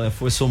animal, não, é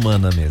força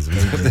humana mesmo.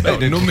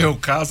 Não, no meu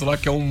caso lá,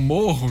 que é um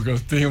morro, que eu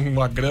tenho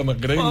uma grama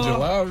grande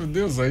lá, meu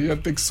Deus, aí ia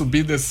ter que subir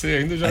e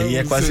descer ainda. Já aí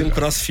é quase um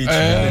crossfit,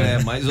 né?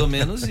 É, mais ou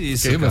menos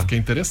isso. Fiquei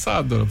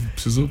interessado,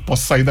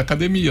 posso sair da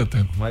academia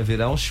até. Vai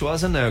virar um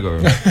Schwarzenegger.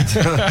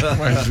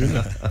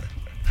 Imagina.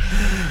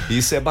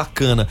 Isso é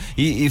bacana.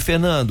 E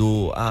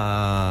Fernando,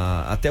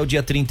 até o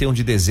dia 31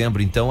 de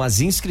dezembro, então,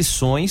 as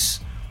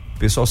inscrições, o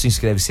pessoal se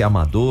inscreve se é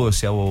amador,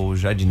 se é o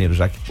jardineiro,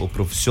 já que o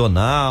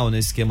profissional,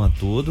 nesse esquema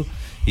todo.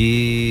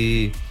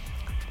 E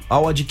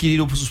ao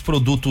adquirir os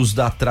produtos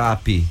da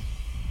Trapp,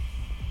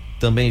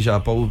 também já,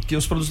 porque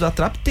os produtos da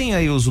Trapp tem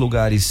aí os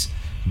lugares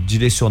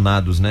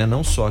direcionados, né?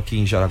 Não só aqui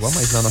em Jaraguá,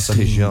 mas na nossa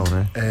região,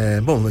 né?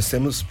 Bom, nós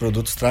temos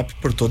produtos Trapp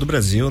por todo o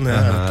Brasil, né?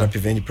 A Trapp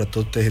vende para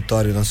todo o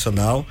território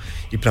nacional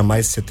e para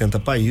mais de 70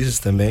 países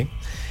também.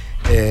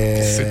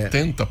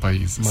 70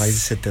 países? Mais de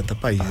 70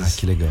 países. Ah,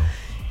 que legal.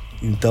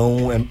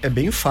 Então, é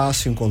bem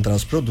fácil encontrar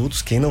os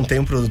produtos. Quem não tem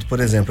um produto, por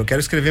exemplo, eu quero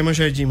escrever meu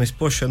jardim, mas,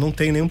 poxa, eu não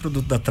tenho nenhum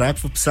produto da Trapp,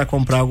 vou precisar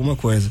comprar alguma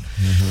coisa.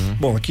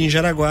 Bom, aqui em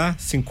Jaraguá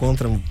se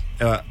encontram...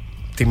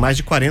 tem mais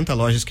de 40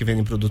 lojas que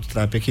vendem produto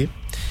Trapp aqui.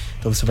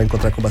 Então você vai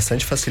encontrar com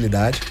bastante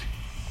facilidade,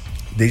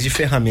 desde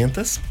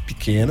ferramentas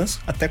pequenas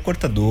até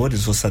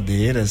cortadores,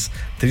 roçadeiras,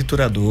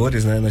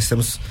 trituradores, né? Nós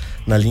temos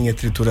na linha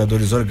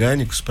trituradores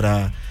orgânicos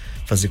para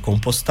fazer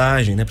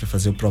compostagem, né? Para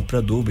fazer o próprio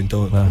adubo.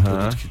 Então é um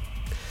produto que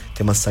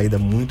tem uma saída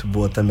muito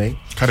boa também.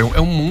 Cara, é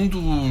um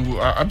mundo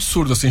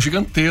absurdo, assim,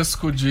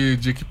 gigantesco de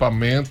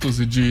equipamentos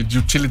e de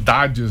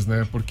utilidades,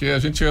 né? Porque a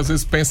gente às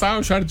vezes pensa,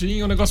 o jardim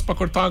é um negócio pra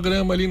cortar uma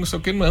grama ali, não sei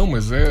o que, não,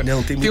 mas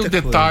tem um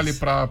detalhe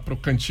pro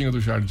cantinho do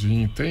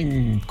jardim,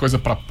 tem coisa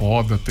pra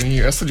poda, tem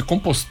essa de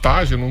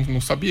compostagem, eu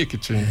não sabia que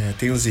tinha.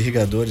 Tem os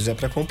irrigadores,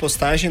 pra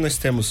compostagem nós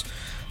temos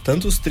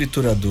tanto os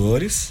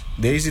trituradores,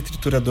 desde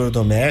triturador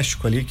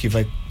doméstico ali, que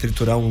vai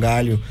triturar um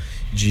galho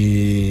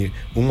de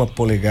 1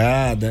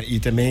 polegada e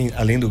também,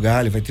 além do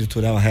galho, vai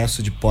triturar o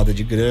resto de poda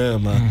de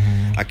grama,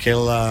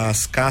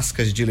 aquelas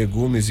cascas de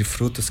legumes e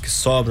frutas que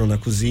sobram na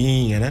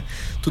cozinha, né?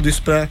 Tudo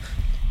isso para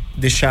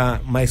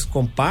deixar mais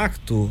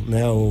compacto,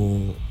 né?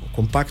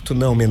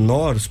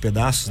 Menor os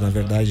pedaços, na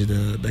verdade,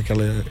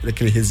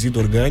 daquele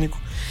resíduo orgânico,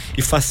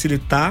 e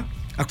facilitar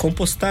a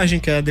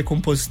compostagem, que é a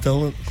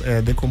decomposição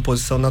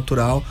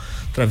natural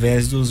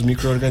através dos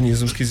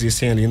micro-organismos que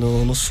existem ali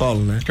no solo,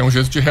 né? Que é um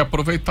jeito de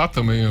reaproveitar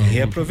também o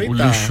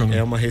lixo, né?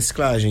 É uma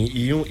reciclagem.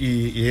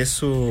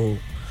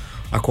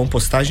 A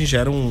compostagem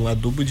gera um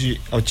adubo de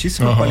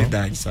altíssima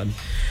qualidade, sabe?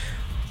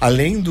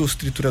 Além dos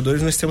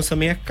trituradores, nós temos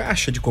também a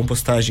caixa de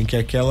compostagem, que é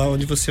aquela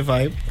onde você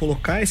vai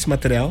colocar esse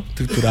material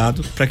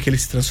triturado para que ele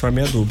se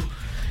transforme em adubo.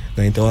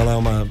 Então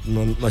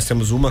nós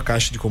temos uma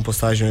caixa de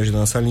compostagem hoje na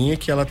nossa linha,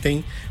 que ela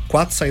tem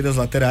 4 saídas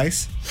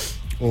laterais.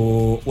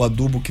 O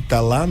adubo que está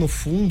lá no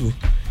fundo,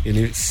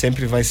 ele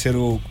sempre vai ser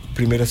o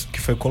primeiro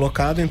que foi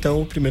colocado, então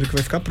o primeiro que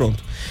vai ficar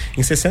pronto.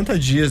 Em 60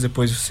 dias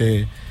depois de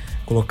você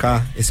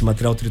colocar esse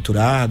material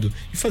triturado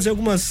e fazer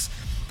algumas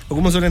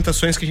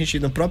orientações que a gente,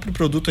 no próprio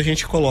produto, a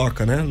gente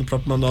coloca, né? No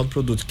próprio manual do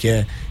produto, que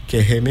é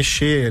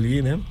remexer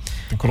ali, né?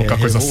 Colocar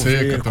coisa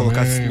seca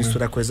também,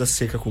 misturar coisa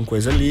seca com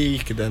coisa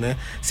líquida, né?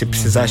 Se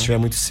precisar, estiver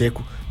muito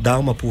seco, dá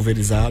uma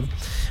pulverizada.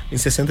 Em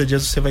 60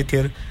 dias você vai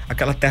ter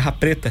aquela terra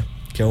preta,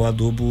 que é o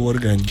adubo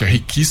orgânico. Que é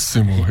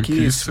riquíssimo.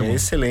 É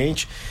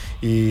excelente.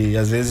 E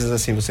às vezes,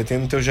 assim, você tem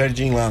no teu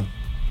jardim lá,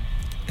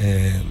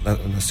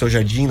 no seu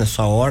jardim, na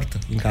sua horta,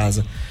 em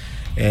casa,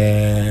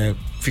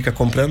 fica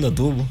comprando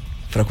adubo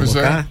para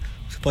colocar,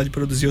 você pode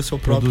produzir o seu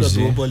próprio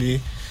adubo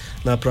ali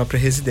na própria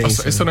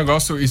residência. Esse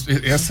negócio,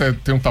 essa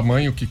tem um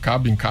tamanho que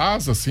cabe em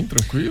casa, assim,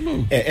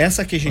 tranquilo?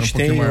 Essa que a gente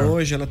tem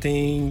hoje, ela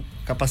tem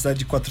capacidade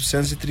de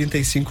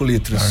 435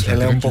 litros.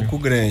 Ela é um pouco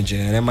grande.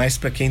 Ela é mais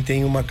para quem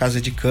tem uma casa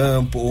de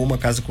campo ou uma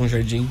casa com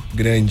jardim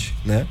grande,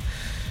 né?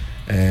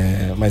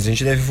 Mas a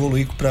gente deve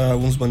evoluir para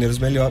alguns maneiros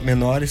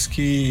menores,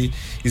 que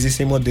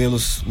existem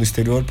modelos no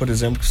exterior, por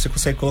exemplo, que você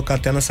consegue colocar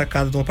até na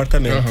sacada de um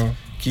apartamento.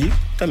 Que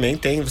também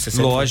tem, você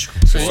sempre... Lógico.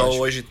 O pessoal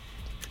hoje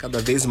cada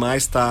vez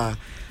mais está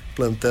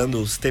plantando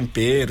os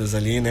temperos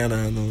ali, né,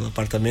 no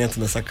apartamento,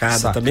 na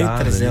sacada, também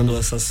trazendo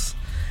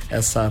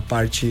essa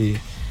parte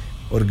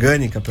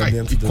orgânica para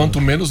dentro. E quanto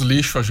menos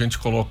lixo a gente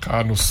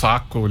colocar no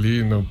saco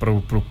ali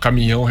pro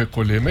caminhão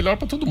recolher, melhor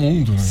para todo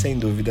mundo, né? Sem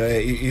dúvida.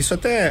 Isso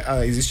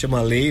até existe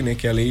uma lei, né,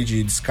 que é a lei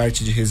de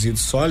descarte de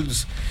resíduos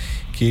sólidos,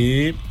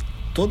 que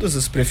todas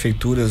as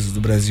prefeituras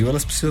do Brasil,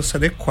 elas precisam se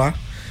adequar.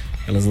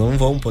 Elas não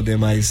vão poder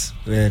mais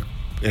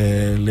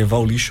levar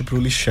o lixo para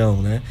o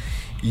lixão, né?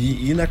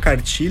 E na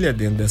cartilha,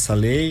 dentro dessa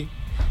lei,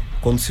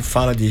 quando se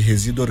fala de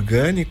resíduo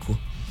orgânico,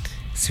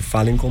 se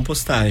fala em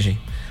compostagem.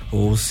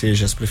 Ou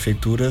seja, as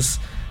prefeituras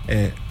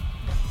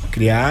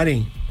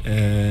criarem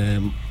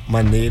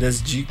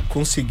maneiras de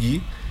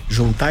conseguir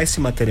juntar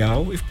esse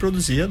material e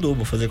produzir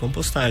adubo, fazer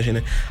compostagem,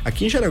 né?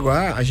 Aqui em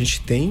Jaraguá a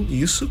gente tem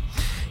isso,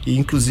 e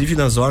inclusive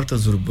nas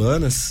hortas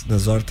urbanas,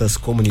 nas hortas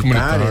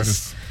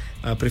comunitárias.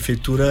 A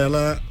prefeitura,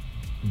 ela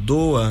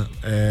doa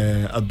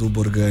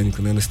adubo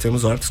orgânico, né? Nós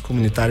temos hortas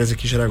comunitárias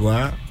aqui em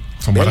Jaraguá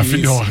São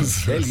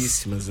maravilhosas.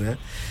 Belíssimas, né?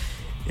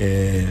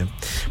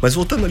 Mas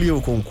voltando ali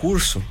ao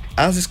concurso,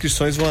 as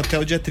inscrições vão até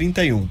o dia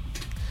 31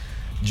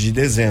 de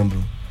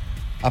dezembro.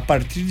 A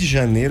partir de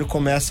janeiro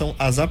começam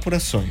as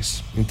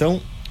apurações.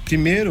 Então,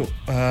 primeiro,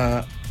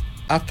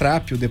 a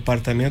Trapp, o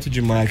departamento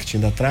de marketing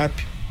da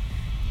Trapp,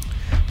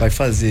 vai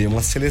fazer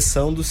uma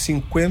seleção dos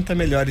 50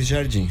 melhores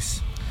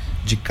jardins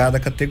de cada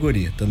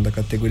categoria, tanto da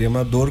categoria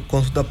amador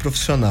quanto da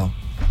profissional.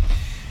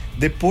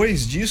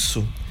 Depois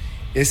disso,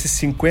 esses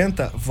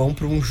 50 vão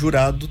para um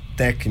jurado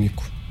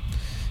técnico.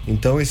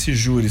 Então, esses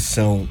júris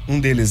um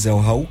deles é o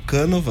Raul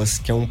Cánovas,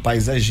 que é um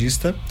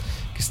paisagista,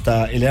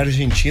 ele é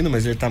argentino,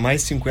 mas ele está há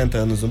mais de 50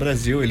 anos no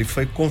Brasil. Ele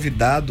foi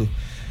convidado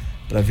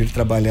para vir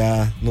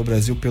trabalhar no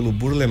Brasil pelo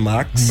Burle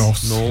Marx.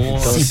 Nossa, então,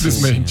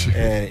 simplesmente.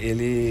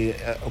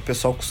 O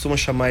pessoal costuma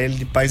chamar ele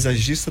de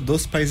paisagista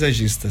dos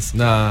paisagistas,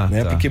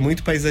 né? Porque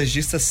muito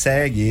paisagista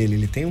segue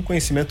ele tem um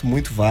conhecimento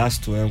muito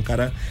vasto,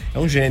 é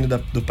um gênio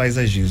do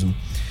paisagismo.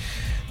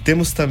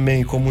 Temos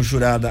também como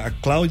jurada a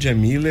Cláudia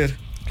Miller.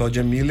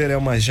 Cláudia Miller é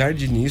uma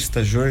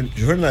jardinista,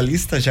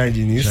 jornalista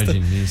jardinista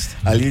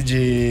ali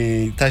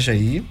de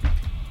Itajaí,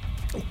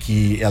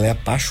 que ela é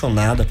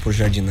apaixonada por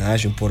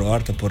jardinagem, por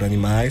horta, por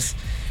animais,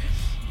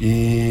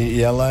 e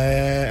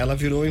ela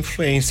virou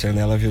influencer,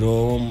 né? Ela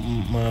virou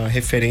uma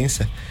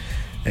referência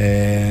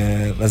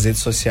nas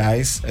redes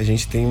sociais. A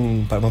gente tem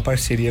uma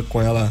parceria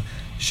com ela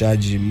já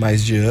de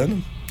mais de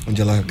ano,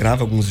 onde ela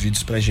grava alguns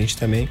vídeos pra gente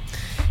também,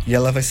 e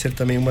ela vai ser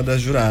também uma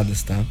das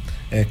juradas, tá?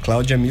 É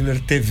Cláudia Miller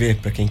TV,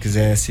 para quem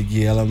quiser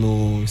seguir ela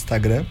no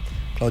Instagram,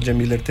 Cláudia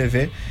Miller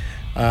TV.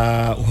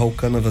 O Raul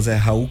Cánovas é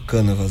Raul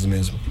Cánovas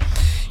mesmo.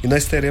 E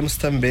nós teremos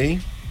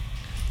também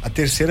a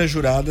terceira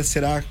jurada,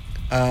 será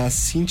a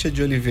Cíntia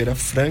de Oliveira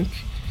Frank,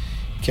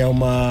 que é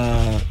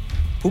uma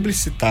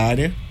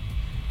publicitária,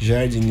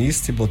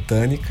 jardinista e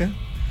botânica,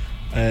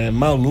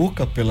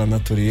 maluca pela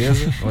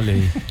natureza. Olha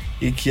aí.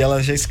 E que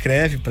ela já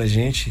escreve pra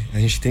gente. A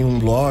gente tem um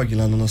blog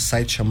lá no nosso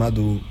site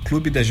chamado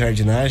Clube da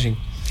Jardinagem.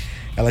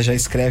 Ela já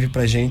escreve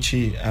pra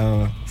gente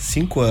há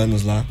 5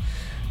 anos lá,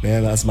 né?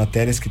 As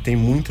matérias que tem,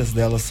 muitas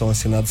delas são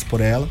assinadas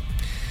por ela.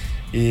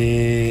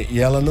 E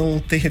ela não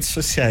tem redes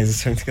sociais,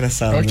 isso é muito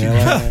engraçado,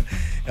 né?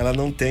 Ela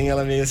não tem,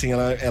 ela meio assim,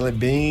 ela é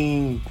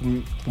bem,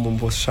 como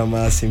posso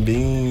chamar assim,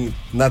 bem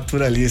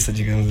naturalista,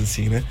 digamos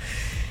assim, né?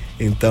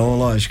 Então,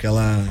 lógico,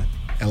 ela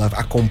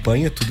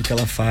acompanha tudo que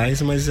ela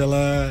faz, mas eu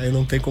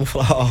não tenho como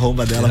falar o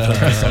arroba dela para o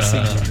pessoal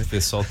seguir, né? O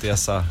pessoal ter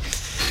essa...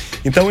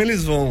 Então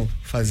eles vão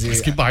fazer...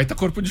 Mas que baita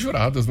corpo de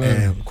jurados,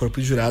 né? Um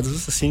corpo de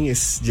jurados, assim,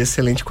 de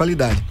excelente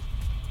qualidade.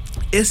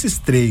 Esses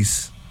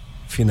 3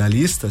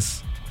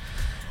 finalistas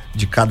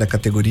de cada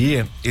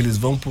categoria, eles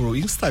vão pro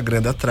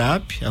Instagram da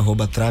Trapp,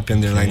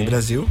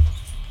 @Trapp_Brasil,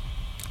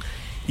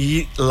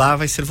 e lá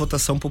vai ser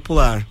votação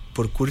popular,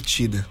 por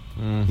curtida,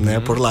 né?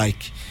 Por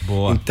like.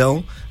 Boa.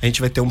 Então, a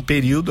gente vai ter um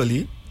período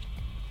ali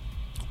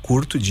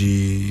curto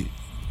de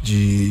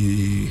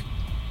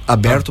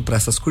aberto para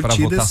essas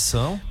curtidas.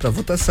 Para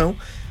votação.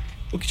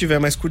 O que tiver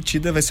mais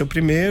curtida vai ser o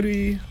primeiro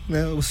e,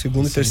 né, o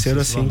segundo e terceiro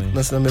assim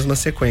na mesma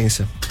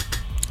sequência.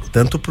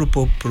 Tanto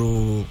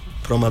pro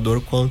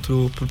amador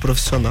quanto pro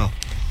profissional.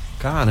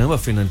 Caramba,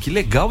 Fernando, que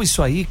legal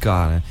isso aí,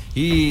 cara.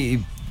 E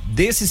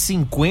desses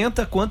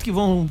 50, quanto que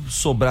vão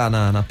sobrar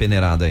na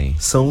peneirada aí?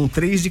 São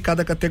 3 de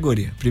cada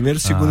categoria. Primeiro,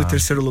 segundo e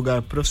terceiro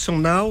lugar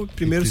profissional.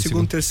 Primeiro,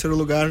 segundo e terceiro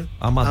lugar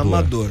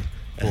amador.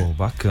 Pô,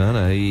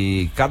 bacana.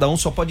 E cada um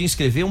só pode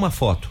inscrever uma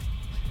foto?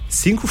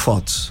 5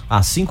 fotos.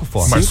 5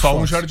 fotos. Mas só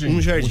fotos. Um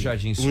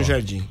jardim. Um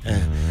jardim.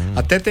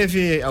 Até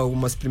teve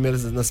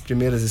nas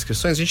primeiras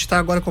inscrições, a gente está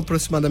agora com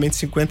aproximadamente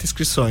 50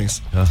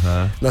 inscrições.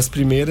 Nas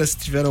primeiras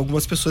tiveram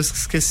algumas pessoas que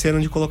esqueceram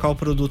de colocar o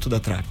produto da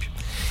Trapp.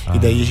 E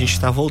daí a gente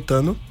está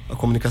voltando a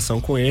comunicação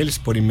com eles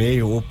por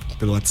e-mail ou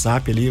pelo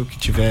WhatsApp ali, o que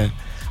tiver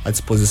à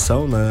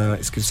disposição na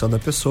inscrição da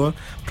pessoa,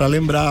 para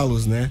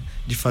lembrá-los, né,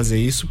 de fazer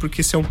isso,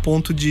 porque isso é um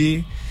ponto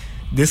de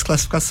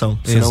desclassificação,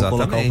 se não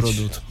colocar o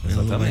produto.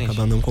 Ela não vai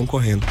acabar não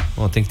concorrendo.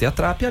 Bom, tem que ter a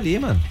Trapp ali,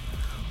 mano.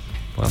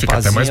 Fica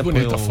até mais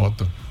bonita a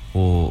foto.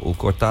 O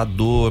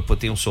cortador,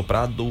 tem um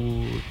soprador,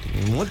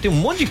 tem um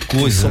monte de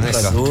coisa, tem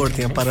soprador, né,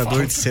 tem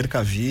aparador de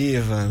cerca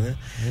viva, né?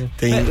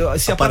 Tem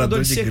esse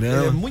aparador de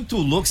grama. É muito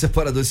louco esse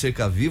aparador de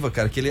cerca viva,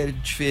 cara, que ele é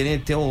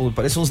diferente,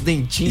 parece uns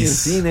dentinhos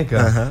assim, né,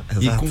 cara?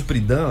 E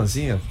compridão,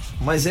 assim, ó.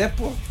 Mas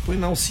põe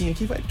na alcinha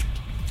aqui, vai...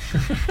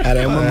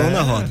 Cara, é uma mão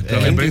na roda. Eu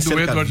lembrei do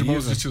Edward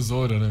Mãos de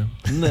Tesoura, né?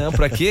 Não,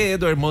 pra que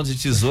Edward Mãos de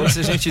Tesoura se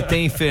a gente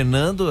tem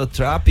Fernando,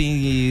 Trapp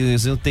e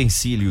os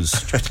utensílios,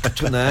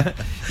 né?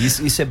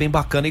 Isso é bem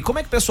bacana. E como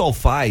é que o pessoal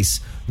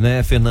faz,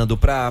 né, Fernando,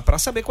 pra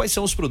saber quais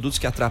são os produtos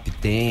que a Trapp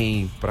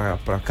tem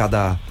pra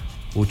cada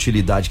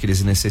utilidade que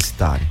eles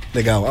necessitarem?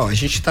 Legal. Ó, a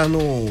gente tá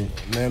no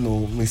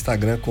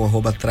Instagram com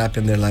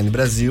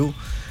 @Trapp_Brasil,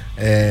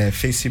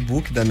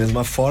 Facebook da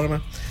mesma forma.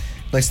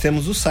 Nós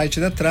temos o site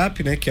da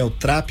Trapp, né, que é o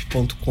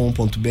trapp.com.br,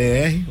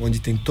 onde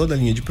tem toda a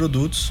linha de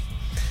produtos.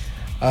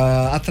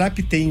 A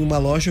Trapp tem uma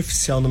loja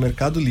oficial no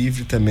Mercado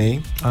Livre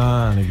também.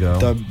 Legal.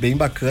 Então é bem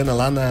bacana,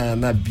 lá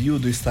na bio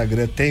do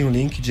Instagram tem um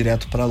link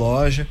direto para a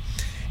loja.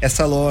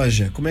 essa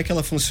loja, como é que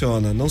ela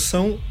funciona?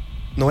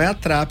 Não é a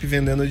Trapp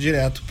vendendo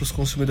direto para os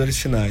consumidores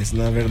finais.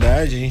 Na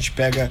verdade, a gente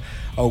pega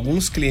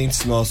alguns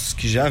clientes nossos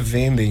que já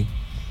vendem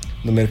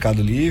no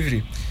Mercado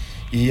Livre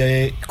e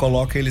aí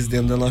coloca eles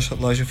dentro da nossa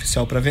loja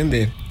oficial para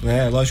vender,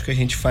 né? Lógico que a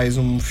gente faz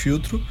um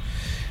filtro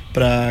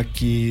para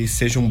que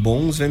sejam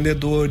bons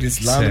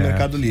vendedores lá no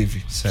Mercado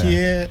Livre, que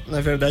é, na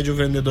verdade, o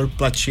vendedor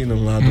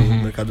Platinum lá do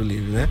Mercado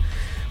Livre, né?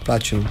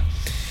 Platinum.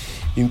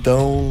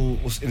 Então,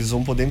 eles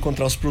vão poder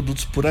encontrar os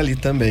produtos por ali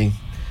também.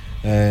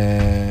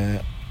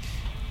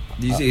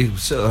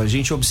 A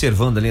gente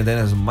observando ali,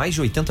 né, mais de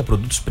 80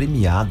 produtos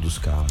premiados,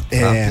 cara.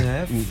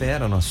 É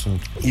fera no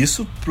assunto.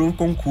 Isso pro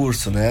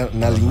concurso, né?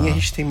 Na linha a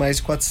gente tem mais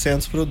de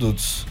 400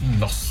 produtos.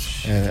 Nossa,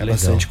 é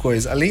bastante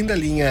coisa. Além da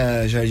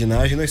linha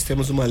jardinagem, nós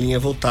temos uma linha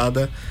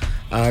voltada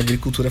à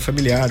agricultura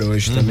familiar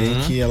hoje também,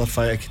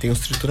 que tem os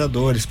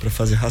trituradores para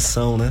fazer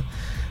ração, né?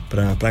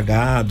 Para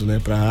gado,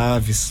 né? Para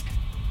aves.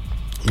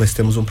 Nós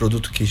temos um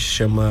produto que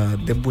chama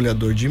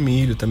debulhador de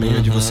milho também,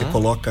 onde você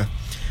coloca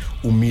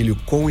o milho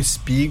com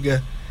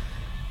espiga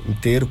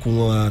inteiro,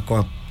 com a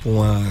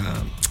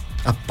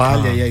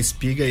palha e a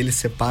espiga, ele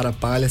separa a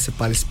palha,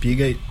 separa a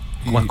espiga.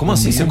 Como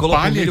assim? Você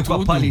coloca o milho com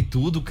a palha e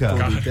tudo,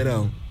 cara? Todo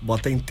inteirão.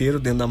 Bota inteiro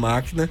dentro da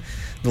máquina,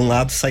 de um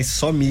lado sai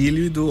só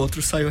milho e do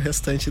outro sai o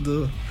restante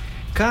do...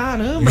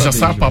 Caramba! Mas já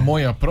sai a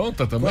pamonha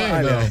pronta também?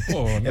 Olha, não.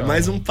 Pô, não. É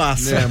mais um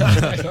passo. Já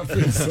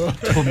pensou?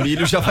 O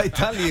milho já vai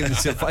estar ali,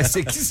 você faz se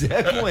você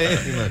quiser com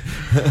ele, mano.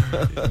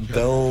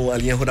 Então, a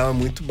linha rural é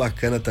muito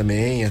bacana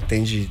também,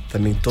 atende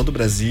também todo o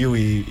Brasil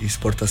e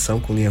exportação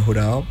com linha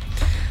rural.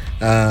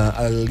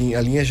 A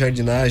linha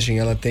jardinagem,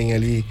 ela tem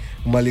ali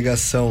uma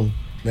ligação,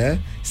 né,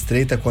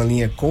 estreita com a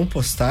linha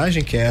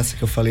compostagem, que é essa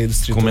que eu falei dos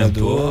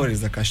trituradores,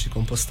 da caixa de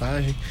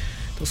compostagem.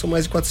 Então, são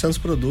mais de 400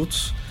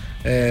 produtos.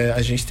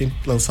 A gente tem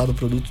lançado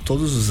produto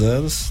todos os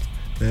anos,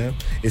 né?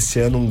 Esse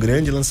ano um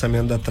grande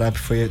lançamento da Trapp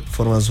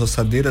foram as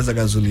roçadeiras a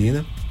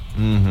gasolina.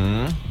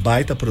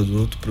 Baita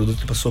produto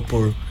que passou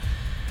por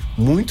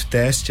muito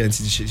teste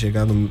antes de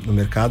chegar no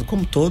mercado,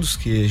 como todos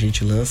que a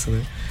gente lança,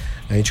 né?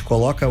 A gente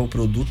coloca o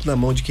produto na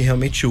mão de quem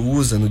realmente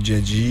usa no dia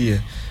a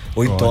dia,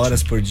 8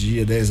 horas por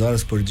dia, 10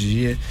 horas por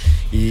dia,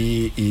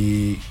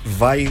 e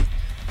vai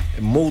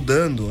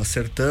moldando,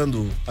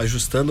 acertando,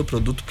 ajustando o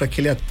produto para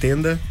que ele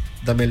atenda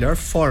da melhor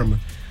forma,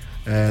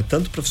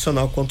 tanto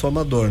profissional quanto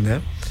amador,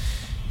 né?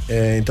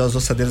 Então as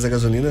roçadeiras a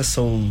gasolina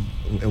são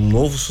um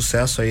novo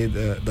sucesso aí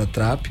da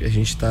Trapp. A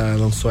gente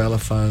lançou ela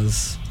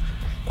faz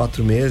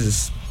 4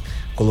 meses,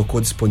 colocou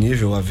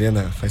disponível a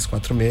venda faz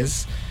 4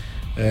 meses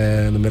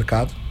no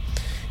mercado,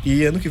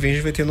 e ano que vem a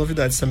gente vai ter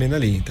novidades também na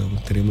linha, então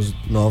teremos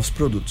novos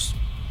produtos.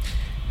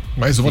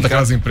 Mais uma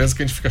daquelas empresas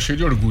que a gente fica cheio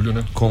de orgulho,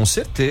 né? Com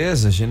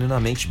certeza,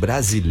 genuinamente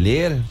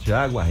brasileira,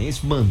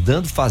 jaguarense,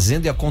 mandando,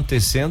 fazendo e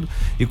acontecendo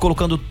e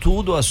colocando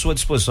tudo à sua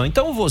disposição.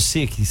 Então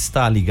você que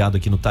está ligado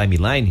aqui no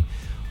Timeline,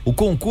 o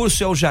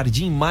concurso é o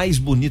Jardim mais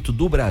bonito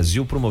do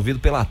Brasil, promovido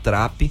pela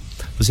Trapp.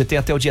 Você tem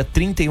até o dia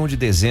 31 de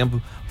dezembro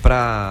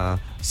para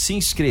se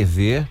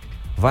inscrever.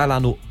 Vai lá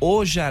no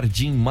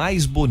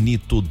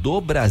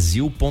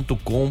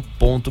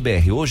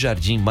ojardimmaisbonitodobrasil.com.br,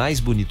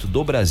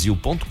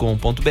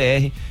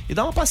 ojardimmaisbonitodobrasil.com.br, e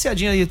dá uma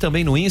passeadinha aí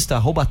também no Insta,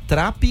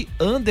 @Trapp_Brasil.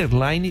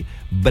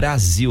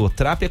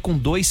 Trapp é com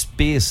 2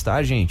 P's,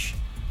 tá, gente?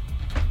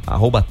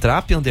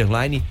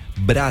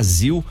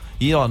 @Trapp_Brasil.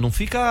 E não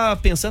fica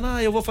pensando,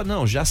 eu vou fazer.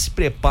 Não, já se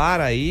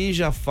prepara aí,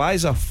 já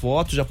faz a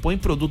foto, já põe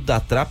produto da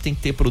Trapp, tem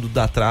que ter produto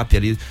da Trapp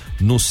ali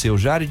no seu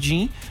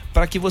jardim,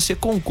 para que você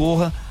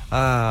concorra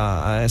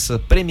a essa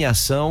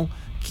premiação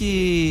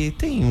que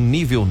tem um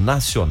nível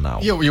nacional.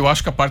 E eu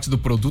acho que a parte do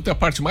produto é a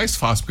parte mais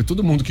fácil, porque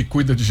todo mundo que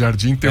cuida de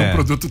jardim tem um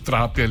produto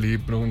Trapp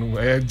ali,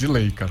 é de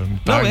lei, cara. Não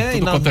tá em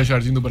tudo quanto é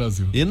jardim do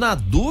Brasil. E na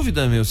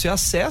dúvida, você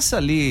acessa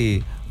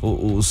ali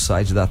o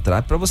site da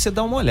Trapp pra você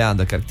dar uma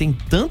olhada, cara. Tem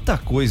tanta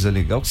coisa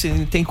legal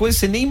que tem coisa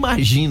que você nem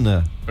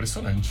imagina.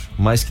 Impressionante.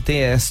 Mas que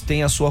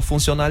tem a sua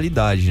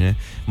funcionalidade, né?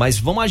 Mas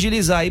vamos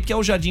agilizar aí, porque é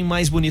o jardim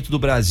mais bonito do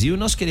Brasil e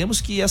nós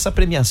queremos que essa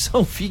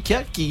premiação fique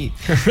aqui,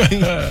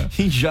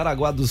 em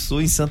Jaraguá do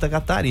Sul, em Santa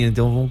Catarina.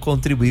 Então vamos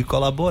contribuir e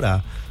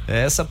colaborar.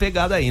 É essa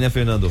pegada aí, né,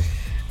 Fernando?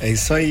 É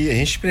isso aí. A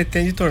gente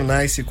pretende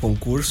tornar esse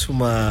concurso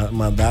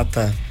uma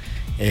data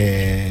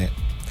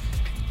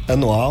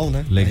anual,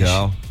 né?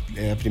 Legal.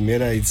 É a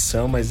primeira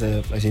edição, mas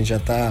a gente já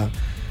está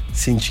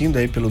sentindo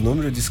aí pelo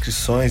número de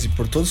inscrições e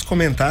por todos os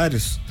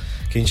comentários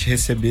que a gente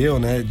recebeu,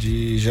 né,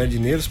 de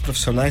jardineiros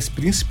profissionais,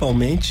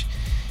 principalmente,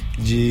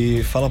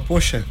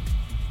 poxa,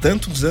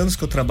 tantos anos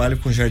que eu trabalho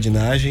com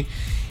jardinagem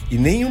e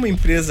nenhuma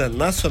empresa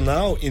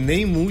nacional e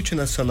nem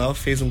multinacional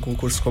fez um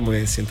concurso como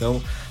esse.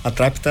 Então a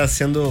Trapp está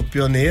sendo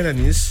pioneira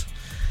nisso.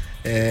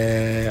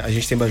 A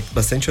gente tem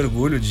bastante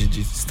orgulho de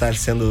estar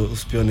sendo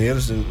os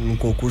pioneiros num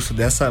concurso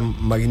dessa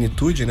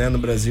magnitude, né, no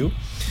Brasil,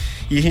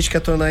 e a gente quer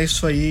tornar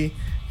isso aí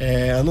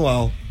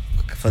anual,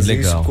 fazer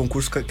esse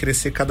concurso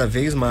crescer cada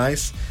vez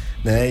mais,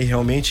 né, e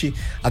realmente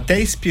até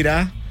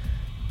inspirar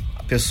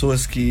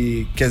pessoas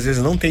que às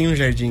vezes não têm um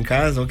jardim em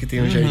casa ou que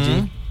têm um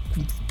jardim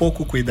com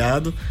pouco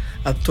cuidado,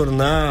 a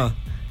tornar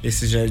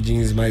esses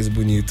jardins mais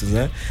bonitos,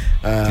 né?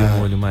 Tem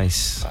um olho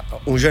mais...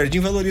 Um jardim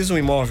valoriza um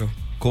imóvel.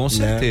 Com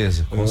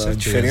certeza, com certeza. A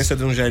diferença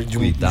de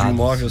um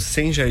imóvel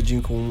sem jardim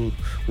com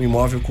um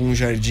imóvel com um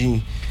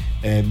jardim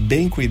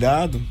bem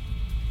cuidado,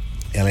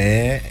 ela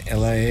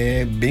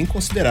é bem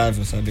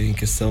considerável, sabe? Em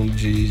questão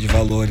de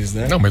valores,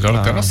 né? Não, melhora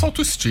até nossa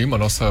autoestima,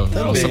 nossa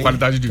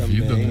qualidade de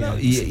vida. Né?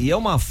 E é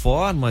uma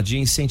forma de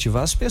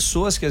incentivar as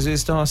pessoas que às vezes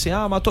estão assim,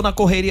 mas tô na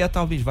correria,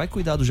 tal, vai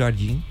cuidar do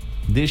jardim,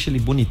 deixa ele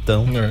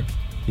bonitão.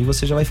 E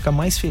você já vai ficar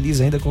mais feliz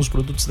ainda com os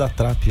produtos da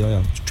Trapp,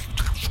 olha.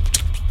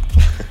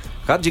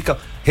 Cada dica.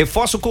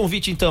 Reforça o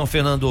convite então,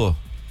 Fernando.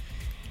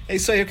 É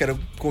isso aí, eu quero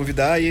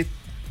convidar aí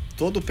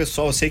todo o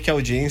pessoal. Eu sei que a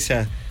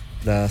audiência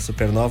da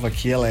Supernova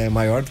aqui, ela é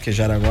maior do que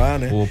Jaraguá,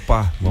 né?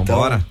 Opa,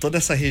 vambora. Então, toda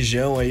essa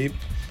região aí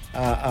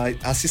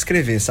a se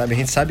inscrever, sabe? A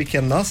gente sabe que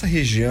a nossa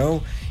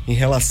região, em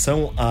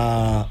relação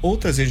a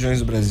outras regiões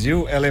do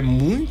Brasil, ela é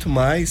muito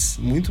mais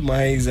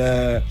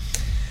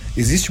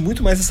existe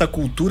muito mais essa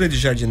cultura de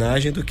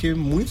jardinagem do que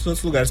muitos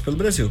outros lugares pelo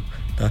Brasil,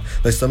 tá?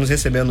 Nós estamos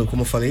recebendo,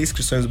 como eu falei,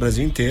 inscrições do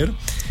Brasil inteiro.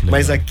 Legal.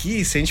 Mas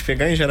aqui, se a gente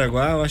pegar em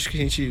Jaraguá, eu acho que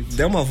a gente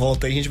der uma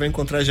volta aí, a gente vai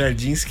encontrar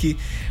jardins que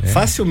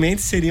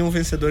facilmente seriam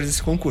vencedores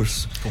desse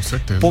concurso. Com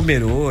certeza.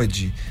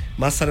 Pomerode,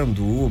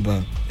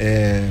 Massaranduba,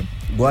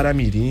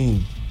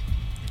 Guaramirim,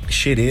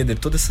 Xereder,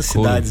 todas essas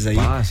cidades aí,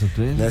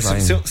 né?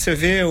 Você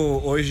vê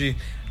hoje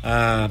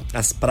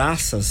as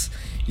praças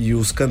e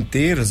os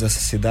canteiros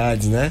dessas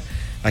cidades, né?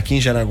 Aqui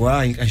em Jaraguá,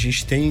 a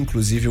gente tem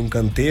inclusive um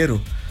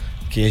canteiro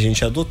que a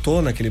gente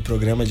adotou naquele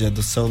programa de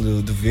adoção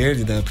do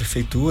verde da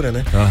prefeitura,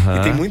 né?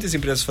 E tem muitas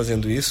empresas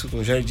fazendo isso,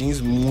 com jardins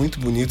muito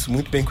bonitos,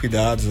 muito bem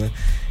cuidados, né?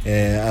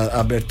 A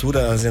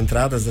abertura, as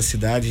entradas da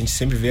cidade, a gente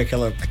sempre vê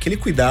aquele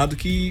cuidado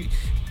que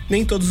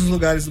nem todos os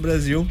lugares do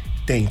Brasil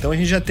tem. Então a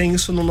gente já tem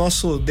isso no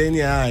nosso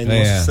DNA, no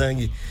nosso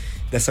sangue,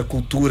 dessa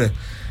cultura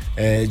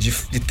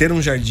de ter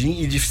um jardim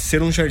e de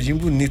ser um jardim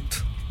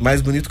bonito. Mais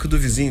bonito que o do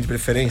vizinho, de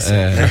preferência.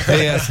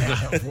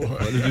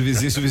 Olha do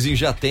vizinho, se o vizinho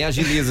já tem,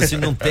 agiliza. Se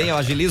não tem,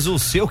 agiliza o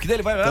seu, que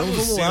dele vai. Então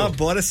vamos lá,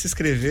 bora se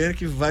inscrever,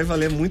 que vai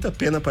valer muito a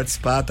pena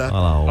participar, tá?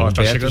 Olha lá,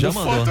 tá chegando já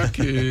mandou. Foto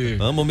aqui.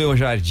 Amo o meu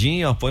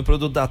jardim, põe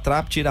produto da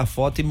Trapp, tira a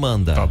foto e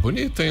manda. Tá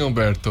bonito, hein,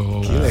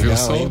 Humberto? Que legal,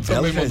 Wilson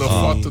também mandou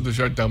foto do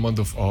jardim,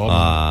 mandou foto.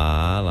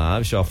 Lá,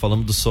 bicho,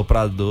 falamos do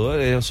soprador,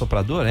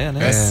 soprador, né?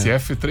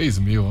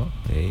 SF3000, ó.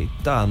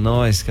 Eita,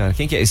 nós, cara.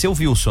 Quem que é? Esse é o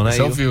Wilson, né? Esse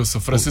é o Wilson.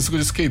 Francisco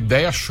disse que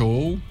ideia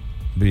show.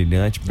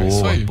 Brilhante,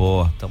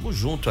 boa. Tamo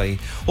junto aí.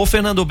 Ô,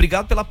 Fernando,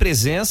 obrigado pela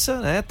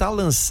presença, né? Tá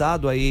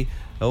lançado aí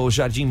o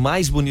jardim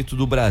mais bonito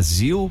do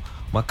Brasil,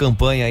 uma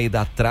campanha aí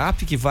da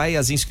Trapp que vai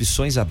as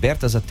inscrições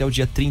abertas até o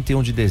dia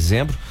 31 de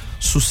dezembro.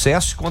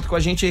 Sucesso, conta com a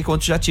gente aí,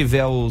 quando já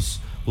tiver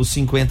os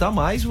 50 a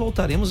mais,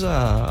 voltaremos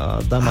a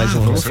dar mais um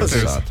vamos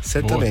fazer isso.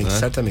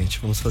 Certamente,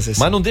 vamos fazer isso.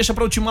 Mas não deixa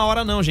pra última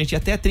hora não, gente,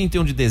 até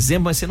 31 de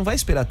dezembro, mas você não vai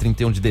esperar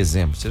 31 de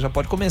dezembro, você já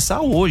pode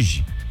começar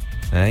hoje.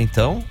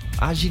 Então,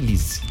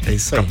 agilize. É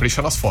isso aí.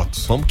 Capricha nas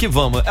fotos. Vamos que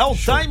vamos. É o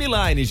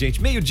Timeline, gente.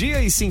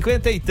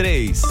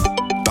 12:53.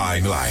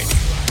 Timeline.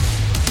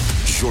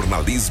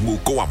 Jornalismo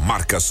com a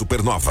marca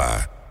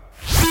Supernova.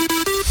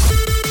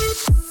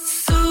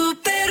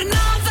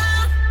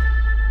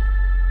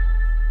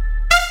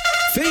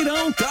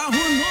 Feirão Carro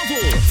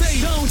Novo.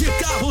 Feirão de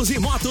carros e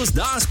motos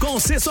das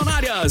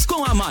concessionárias,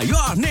 com a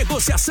maior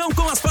negociação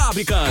com as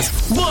fábricas.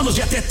 Bônus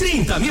de até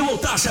 30 mil ou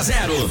taxa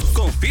zero.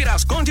 Confira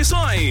as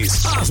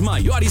condições. As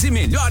maiores e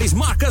melhores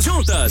marcas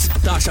juntas.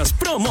 Taxas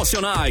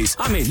promocionais.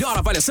 A melhor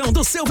avaliação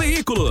do seu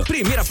veículo.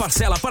 Primeira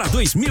parcela para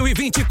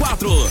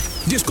 2024.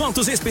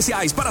 Descontos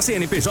especiais para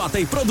CNPJ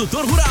e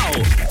produtor rural.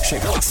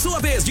 Chegou a sua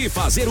vez de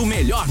fazer o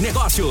melhor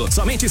negócio.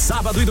 Somente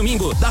sábado e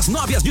domingo, das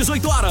 9 às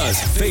 18 horas.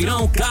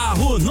 Feirão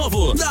Carro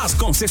Novo das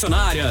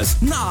concessionárias,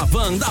 na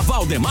van da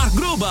Valdemar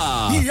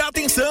Gruba. E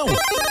atenção!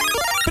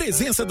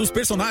 Presença dos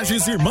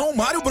personagens Irmão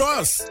Mário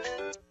Bros.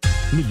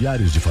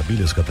 Milhares de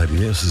famílias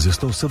catarinenses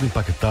estão sendo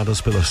impactadas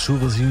pelas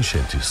chuvas e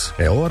enchentes.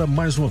 É hora,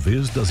 mais uma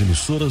vez, das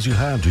emissoras de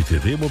rádio e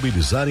TV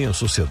mobilizarem a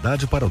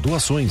sociedade para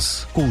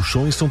doações.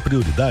 Colchões são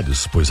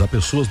prioridades, pois há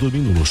pessoas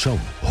dormindo no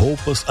chão.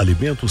 Roupas,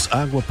 alimentos,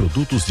 água,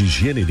 produtos de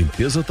higiene e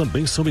limpeza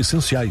também são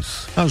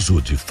essenciais.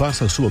 Ajude,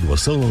 faça a sua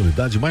doação na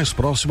unidade mais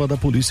próxima da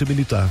Polícia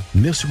Militar.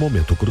 Neste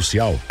momento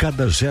crucial,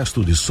 cada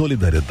gesto de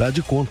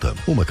solidariedade conta.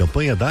 Uma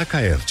campanha da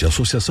ACAERT,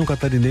 Associação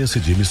Catarinense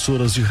de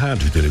Emissoras de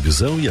Rádio e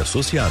Televisão e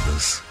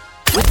Associadas.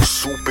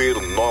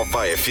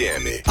 Supernova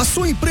FM. A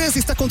sua empresa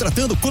está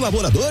contratando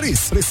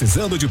colaboradores?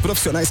 Precisando de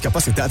profissionais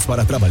capacitados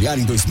para trabalhar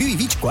em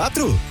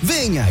 2024?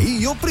 Venha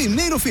aí o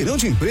primeiro Feirão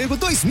de Emprego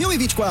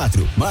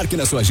 2024. Marque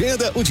na sua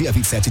agenda o dia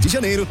 27 de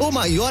janeiro, o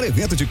maior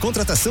evento de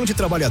contratação de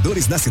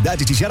trabalhadores na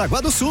cidade de Jaraguá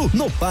do Sul,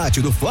 no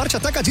pátio do Forte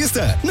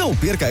Atacadista. Não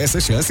perca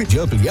essa chance de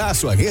ampliar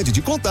sua rede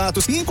de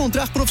contatos e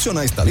encontrar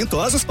profissionais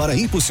talentosos para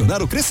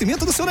impulsionar o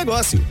crescimento do seu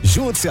negócio.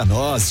 Junte-se a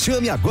nós,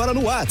 chame agora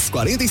no WhatsApp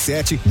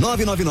 47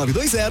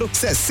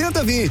 99920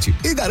 6020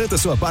 e garanta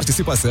sua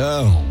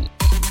participação.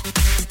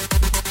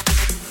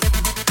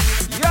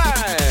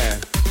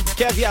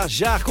 Quer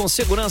viajar com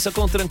segurança,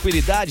 com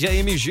tranquilidade? A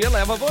MG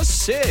leva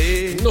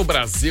você. No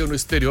Brasil, no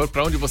exterior,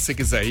 pra onde você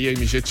quiser ir, a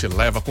MG te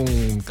leva com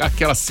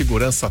aquela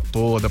segurança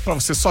toda, pra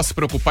você só se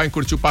preocupar em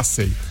curtir o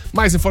passeio.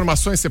 Mais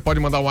informações, você pode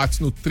mandar um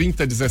WhatsApp no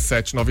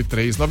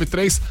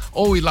 30179393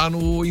 ou ir lá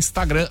no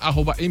Instagram,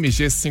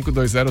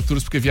 @MG520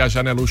 Tours, porque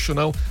viajar não é luxo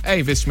não, é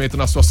investimento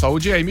na sua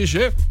saúde e a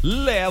MG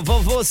leva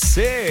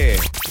você.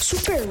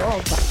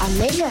 Supernova, a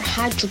melhor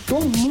rádio do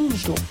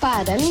mundo,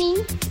 para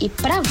mim e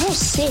pra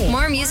você.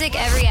 More music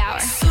every hour.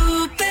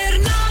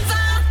 Supernova.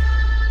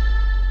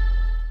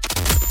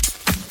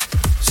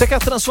 Você quer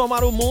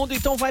transformar o mundo?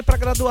 Então vai para a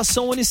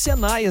graduação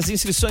Unicenai. As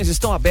inscrições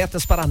estão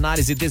abertas para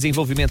análise e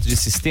desenvolvimento de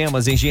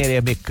sistemas,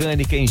 engenharia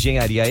mecânica,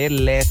 engenharia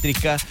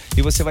elétrica,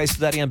 e você vai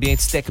estudar em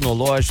ambientes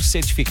tecnológicos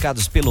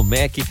certificados pelo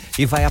MEC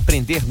e vai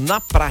aprender na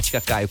prática,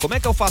 Caio. Como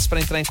é que eu faço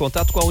para entrar em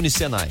contato com a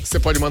Unicenai? Você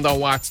pode mandar um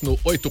WhatsApp no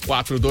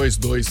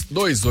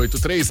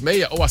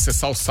 84222836 ou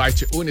acessar o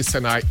site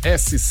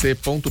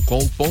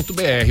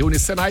unicenaisc.com.br.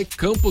 Unicenai,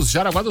 Campus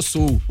Jaraguá do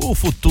Sul. O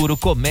futuro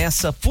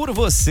começa por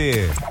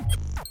você.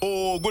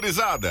 Ô,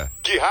 gurizada,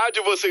 que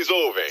rádio vocês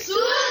ouvem?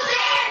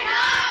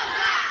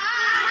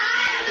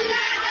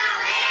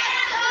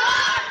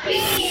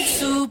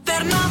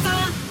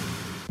 Supernova.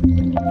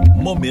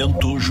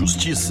 Momento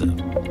Justiça.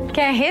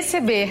 Quer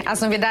receber as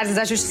novidades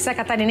da Justiça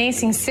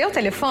Catarinense em seu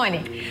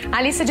telefone?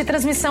 A lista de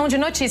transmissão de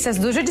notícias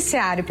do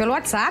Judiciário pelo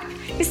WhatsApp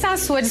está à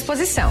sua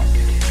disposição.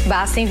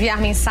 Basta enviar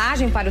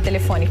mensagem para o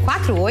telefone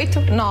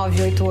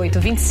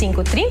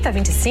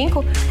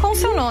 48-988-25-3025 com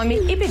seu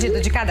nome e pedido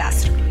de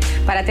cadastro.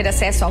 Para ter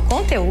acesso ao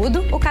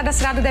conteúdo, o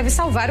cadastrado deve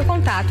salvar o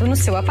contato no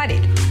seu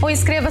aparelho. Ou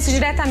inscreva-se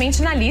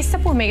diretamente na lista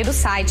por meio do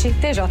site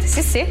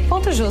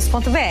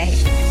tjsc.jus.br.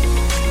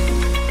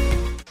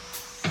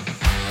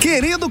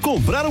 Querendo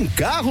comprar um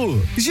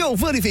carro?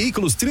 Giovanni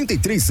Veículos,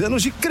 33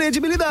 anos de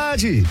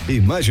credibilidade.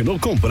 Imaginou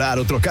comprar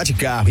ou trocar de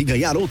carro e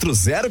ganhar outro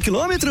 0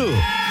 quilômetro?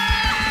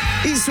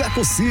 Isso é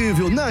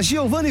possível na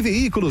Giovanni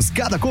Veículos.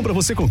 Cada compra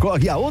você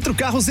concorre a outro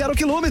carro 0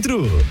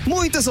 quilômetro.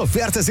 Muitas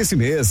ofertas esse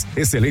mês.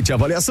 Excelente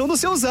avaliação do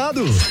seu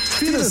usado.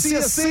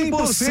 Financia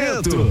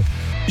 100%.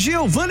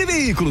 Giovanni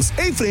Veículos,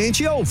 em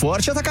frente ao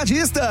Forte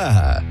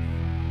Atacadista.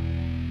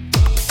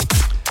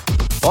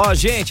 Ó,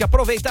 gente,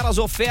 aproveitar as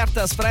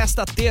ofertas para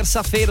esta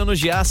terça-feira no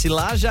Giasse.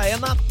 Lá já é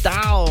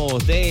Natal.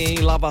 Tem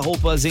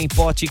lava-roupas em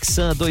pote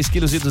Xan,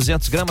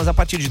 2,2 kg a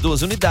partir de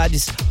 12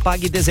 unidades.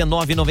 Pague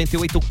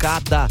R$19,98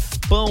 cada.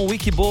 Pão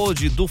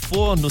Wikibold do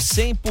forno,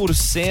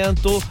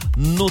 100%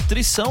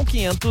 nutrição,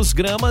 500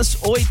 gramas,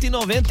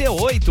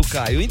 R$8,98,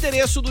 Caio. O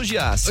endereço do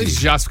Giasse. O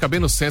Giasse fica bem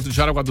no centro de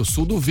Jaraguá do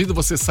Sul. Duvido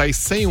você sair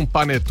sem um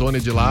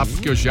panetone de lá,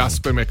 porque o Giasse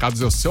Supermercados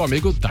é o seu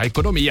amigo da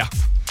economia.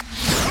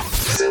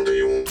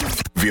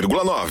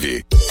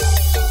 101,9.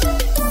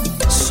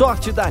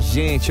 Sorte da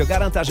gente,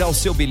 garanta já o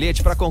seu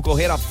bilhete para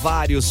concorrer a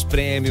vários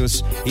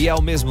prêmios e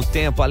ao mesmo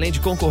tempo, além de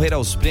concorrer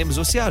aos prêmios,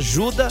 você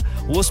ajuda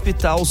o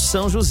Hospital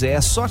São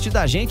José. Sorte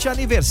da gente,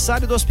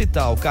 aniversário do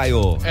hospital,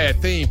 Caio.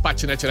 Tem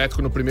patinete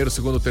elétrico no primeiro,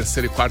 segundo,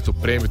 terceiro e quarto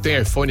prêmio,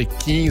 tem iPhone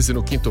 15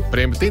 no quinto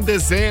prêmio, tem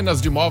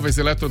dezenas de móveis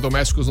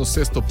eletrodomésticos no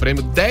sexto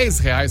prêmio,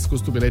 R$10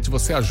 custa o bilhete,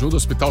 você ajuda o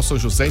Hospital São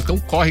José, então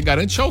corre,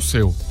 garante já o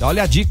seu.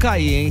 Olha a dica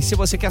aí, hein? Se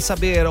você quer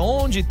saber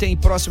onde tem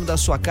próximo da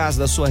sua casa,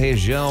 da sua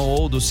região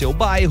ou do seu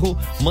bairro,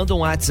 manda um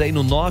WhatsApp aí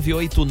no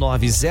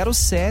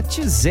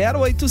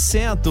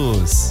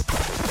 989070800.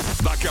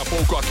 Daqui a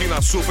pouco aqui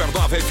na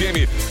Supernova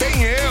FM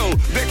tem eu,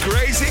 The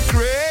Crazy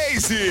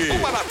Crazy.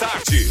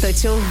 1h. Tô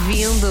te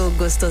ouvindo,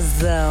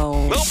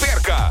 gostosão. Não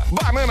perca!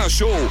 Banana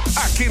Show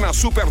aqui na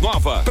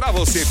Supernova pra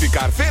você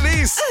ficar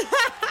feliz,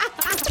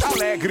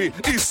 alegre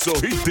e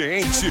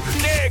sorridente.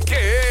 Que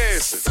é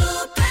esse?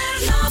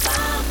 Supernova.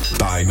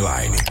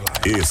 Timeline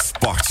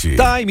Esporte.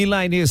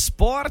 Timeline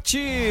Esporte.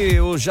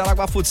 O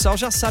Jaraguá Futsal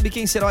já sabe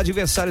quem será o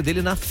adversário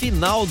dele na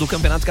final do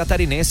Campeonato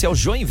Catarinense. É o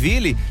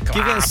Joinville,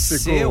 que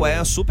venceu,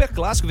 super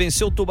clássico,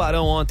 venceu o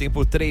Tubarão ontem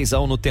por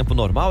 3-1 no tempo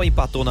normal,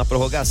 empatou na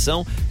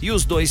prorrogação e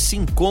os dois se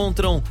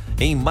encontram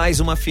em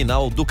mais uma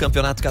final do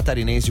Campeonato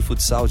Catarinense de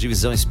Futsal,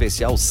 divisão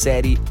especial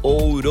Série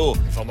Ouro.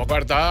 Vamos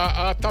aguardar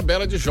a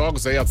tabela de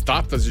jogos aí, as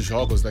datas de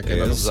jogos, né, que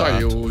ainda não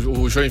saiu.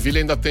 O Joinville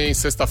ainda tem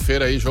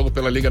sexta-feira aí jogo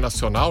pela Liga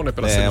Nacional, né,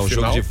 pela semifinal. O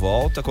jogo de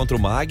volta contra o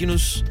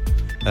Magnus.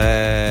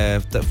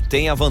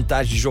 Tem a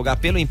vantagem de jogar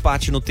pelo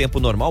empate no tempo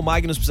normal. O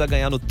Magnus precisa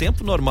ganhar no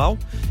tempo normal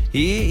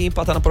e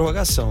empatar na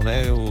prorrogação,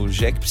 né? O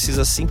Jack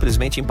precisa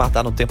simplesmente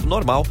empatar no tempo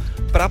normal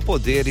para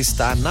poder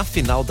estar na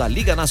final da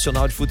Liga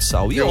Nacional de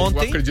Futsal. E eu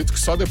ontem, acredito que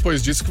só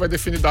depois disso que vai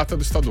definir data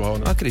do estadual,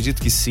 né?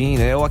 Acredito que sim,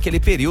 né? Ou aquele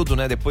período,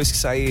 né? Depois que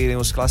saírem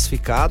os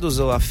classificados,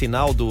 a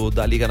final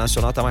da Liga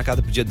Nacional tá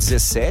marcada pro dia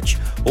 17.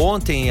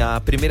 Ontem, a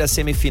primeira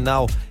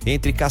semifinal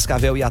entre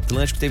Cascavel e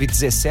Atlântico teve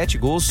 17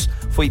 gols,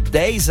 foi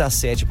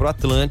 10-7 pro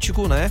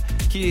Atlântico, né?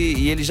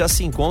 E eles já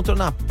se encontram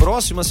na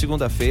próxima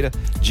segunda-feira,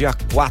 dia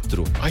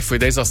 4. Ai, foi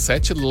 10-7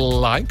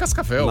 lá em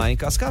Cascavel. Lá em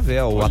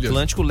Cascavel. Olha. O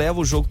Atlântico leva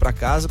o jogo para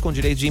casa com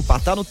direito de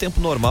empatar no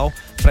tempo normal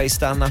para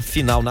estar na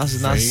final, na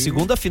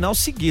segunda final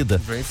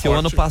seguida. Que o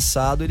ano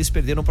passado eles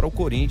perderam para o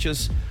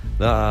Corinthians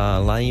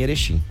lá em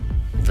Erechim.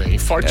 Vem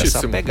fortíssimo.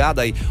 Essa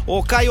pegada aí.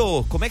 Ô,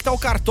 Caio, como é que tá o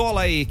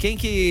Cartola aí? Quem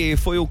que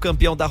foi o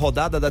campeão da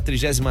rodada, da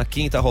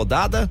 35ª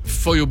rodada?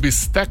 Foi o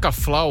Bisteca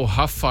Flau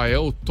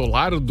Rafael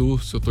Tolardo,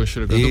 se eu tô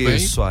enxergando bem.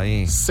 Isso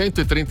aí.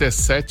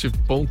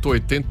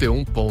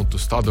 137,81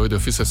 pontos. Tá doido? Eu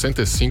fiz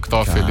 65,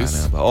 tava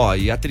feliz. Ó,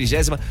 e a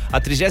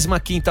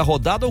 35ª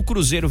rodada, o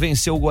Cruzeiro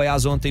venceu o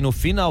Goiás ontem no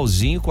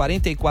finalzinho,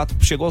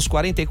 chegou aos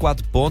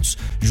 44 pontos,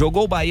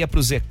 jogou o Bahia pro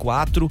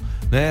Z4,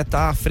 né?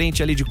 Tá à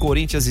frente ali de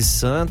Corinthians e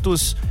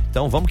Santos.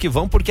 Então vamos que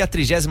vamos, porque a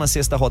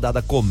 36ª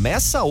rodada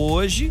começa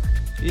hoje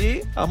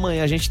e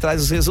amanhã a gente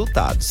traz os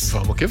resultados.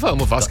 Vamos que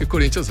vamos, Vasco e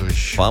Corinthians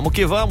hoje. Vamos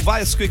que vamos,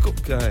 Vasco e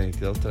Ai,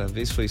 outra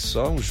vez foi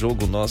só um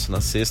jogo nosso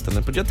na sexta,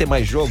 né? Podia ter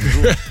mais jogo,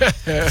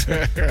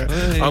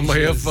 Ai,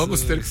 amanhã Jesus.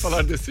 Vamos ter que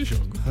falar desse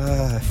jogo.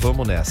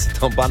 Vamos nessa.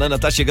 Então, Banana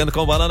tá chegando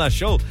com o Banana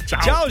Show.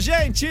 Tchau,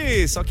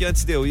 gente! Só que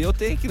antes de eu ir, eu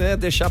tenho que, né,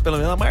 deixar pelo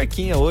menos a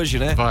marquinha hoje,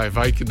 né?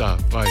 Vai que dá.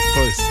 Vai,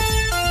 força.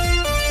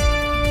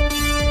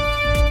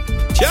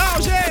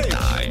 Tchau, gente!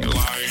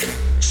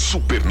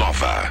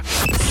 Supernova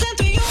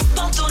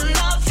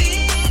 101.9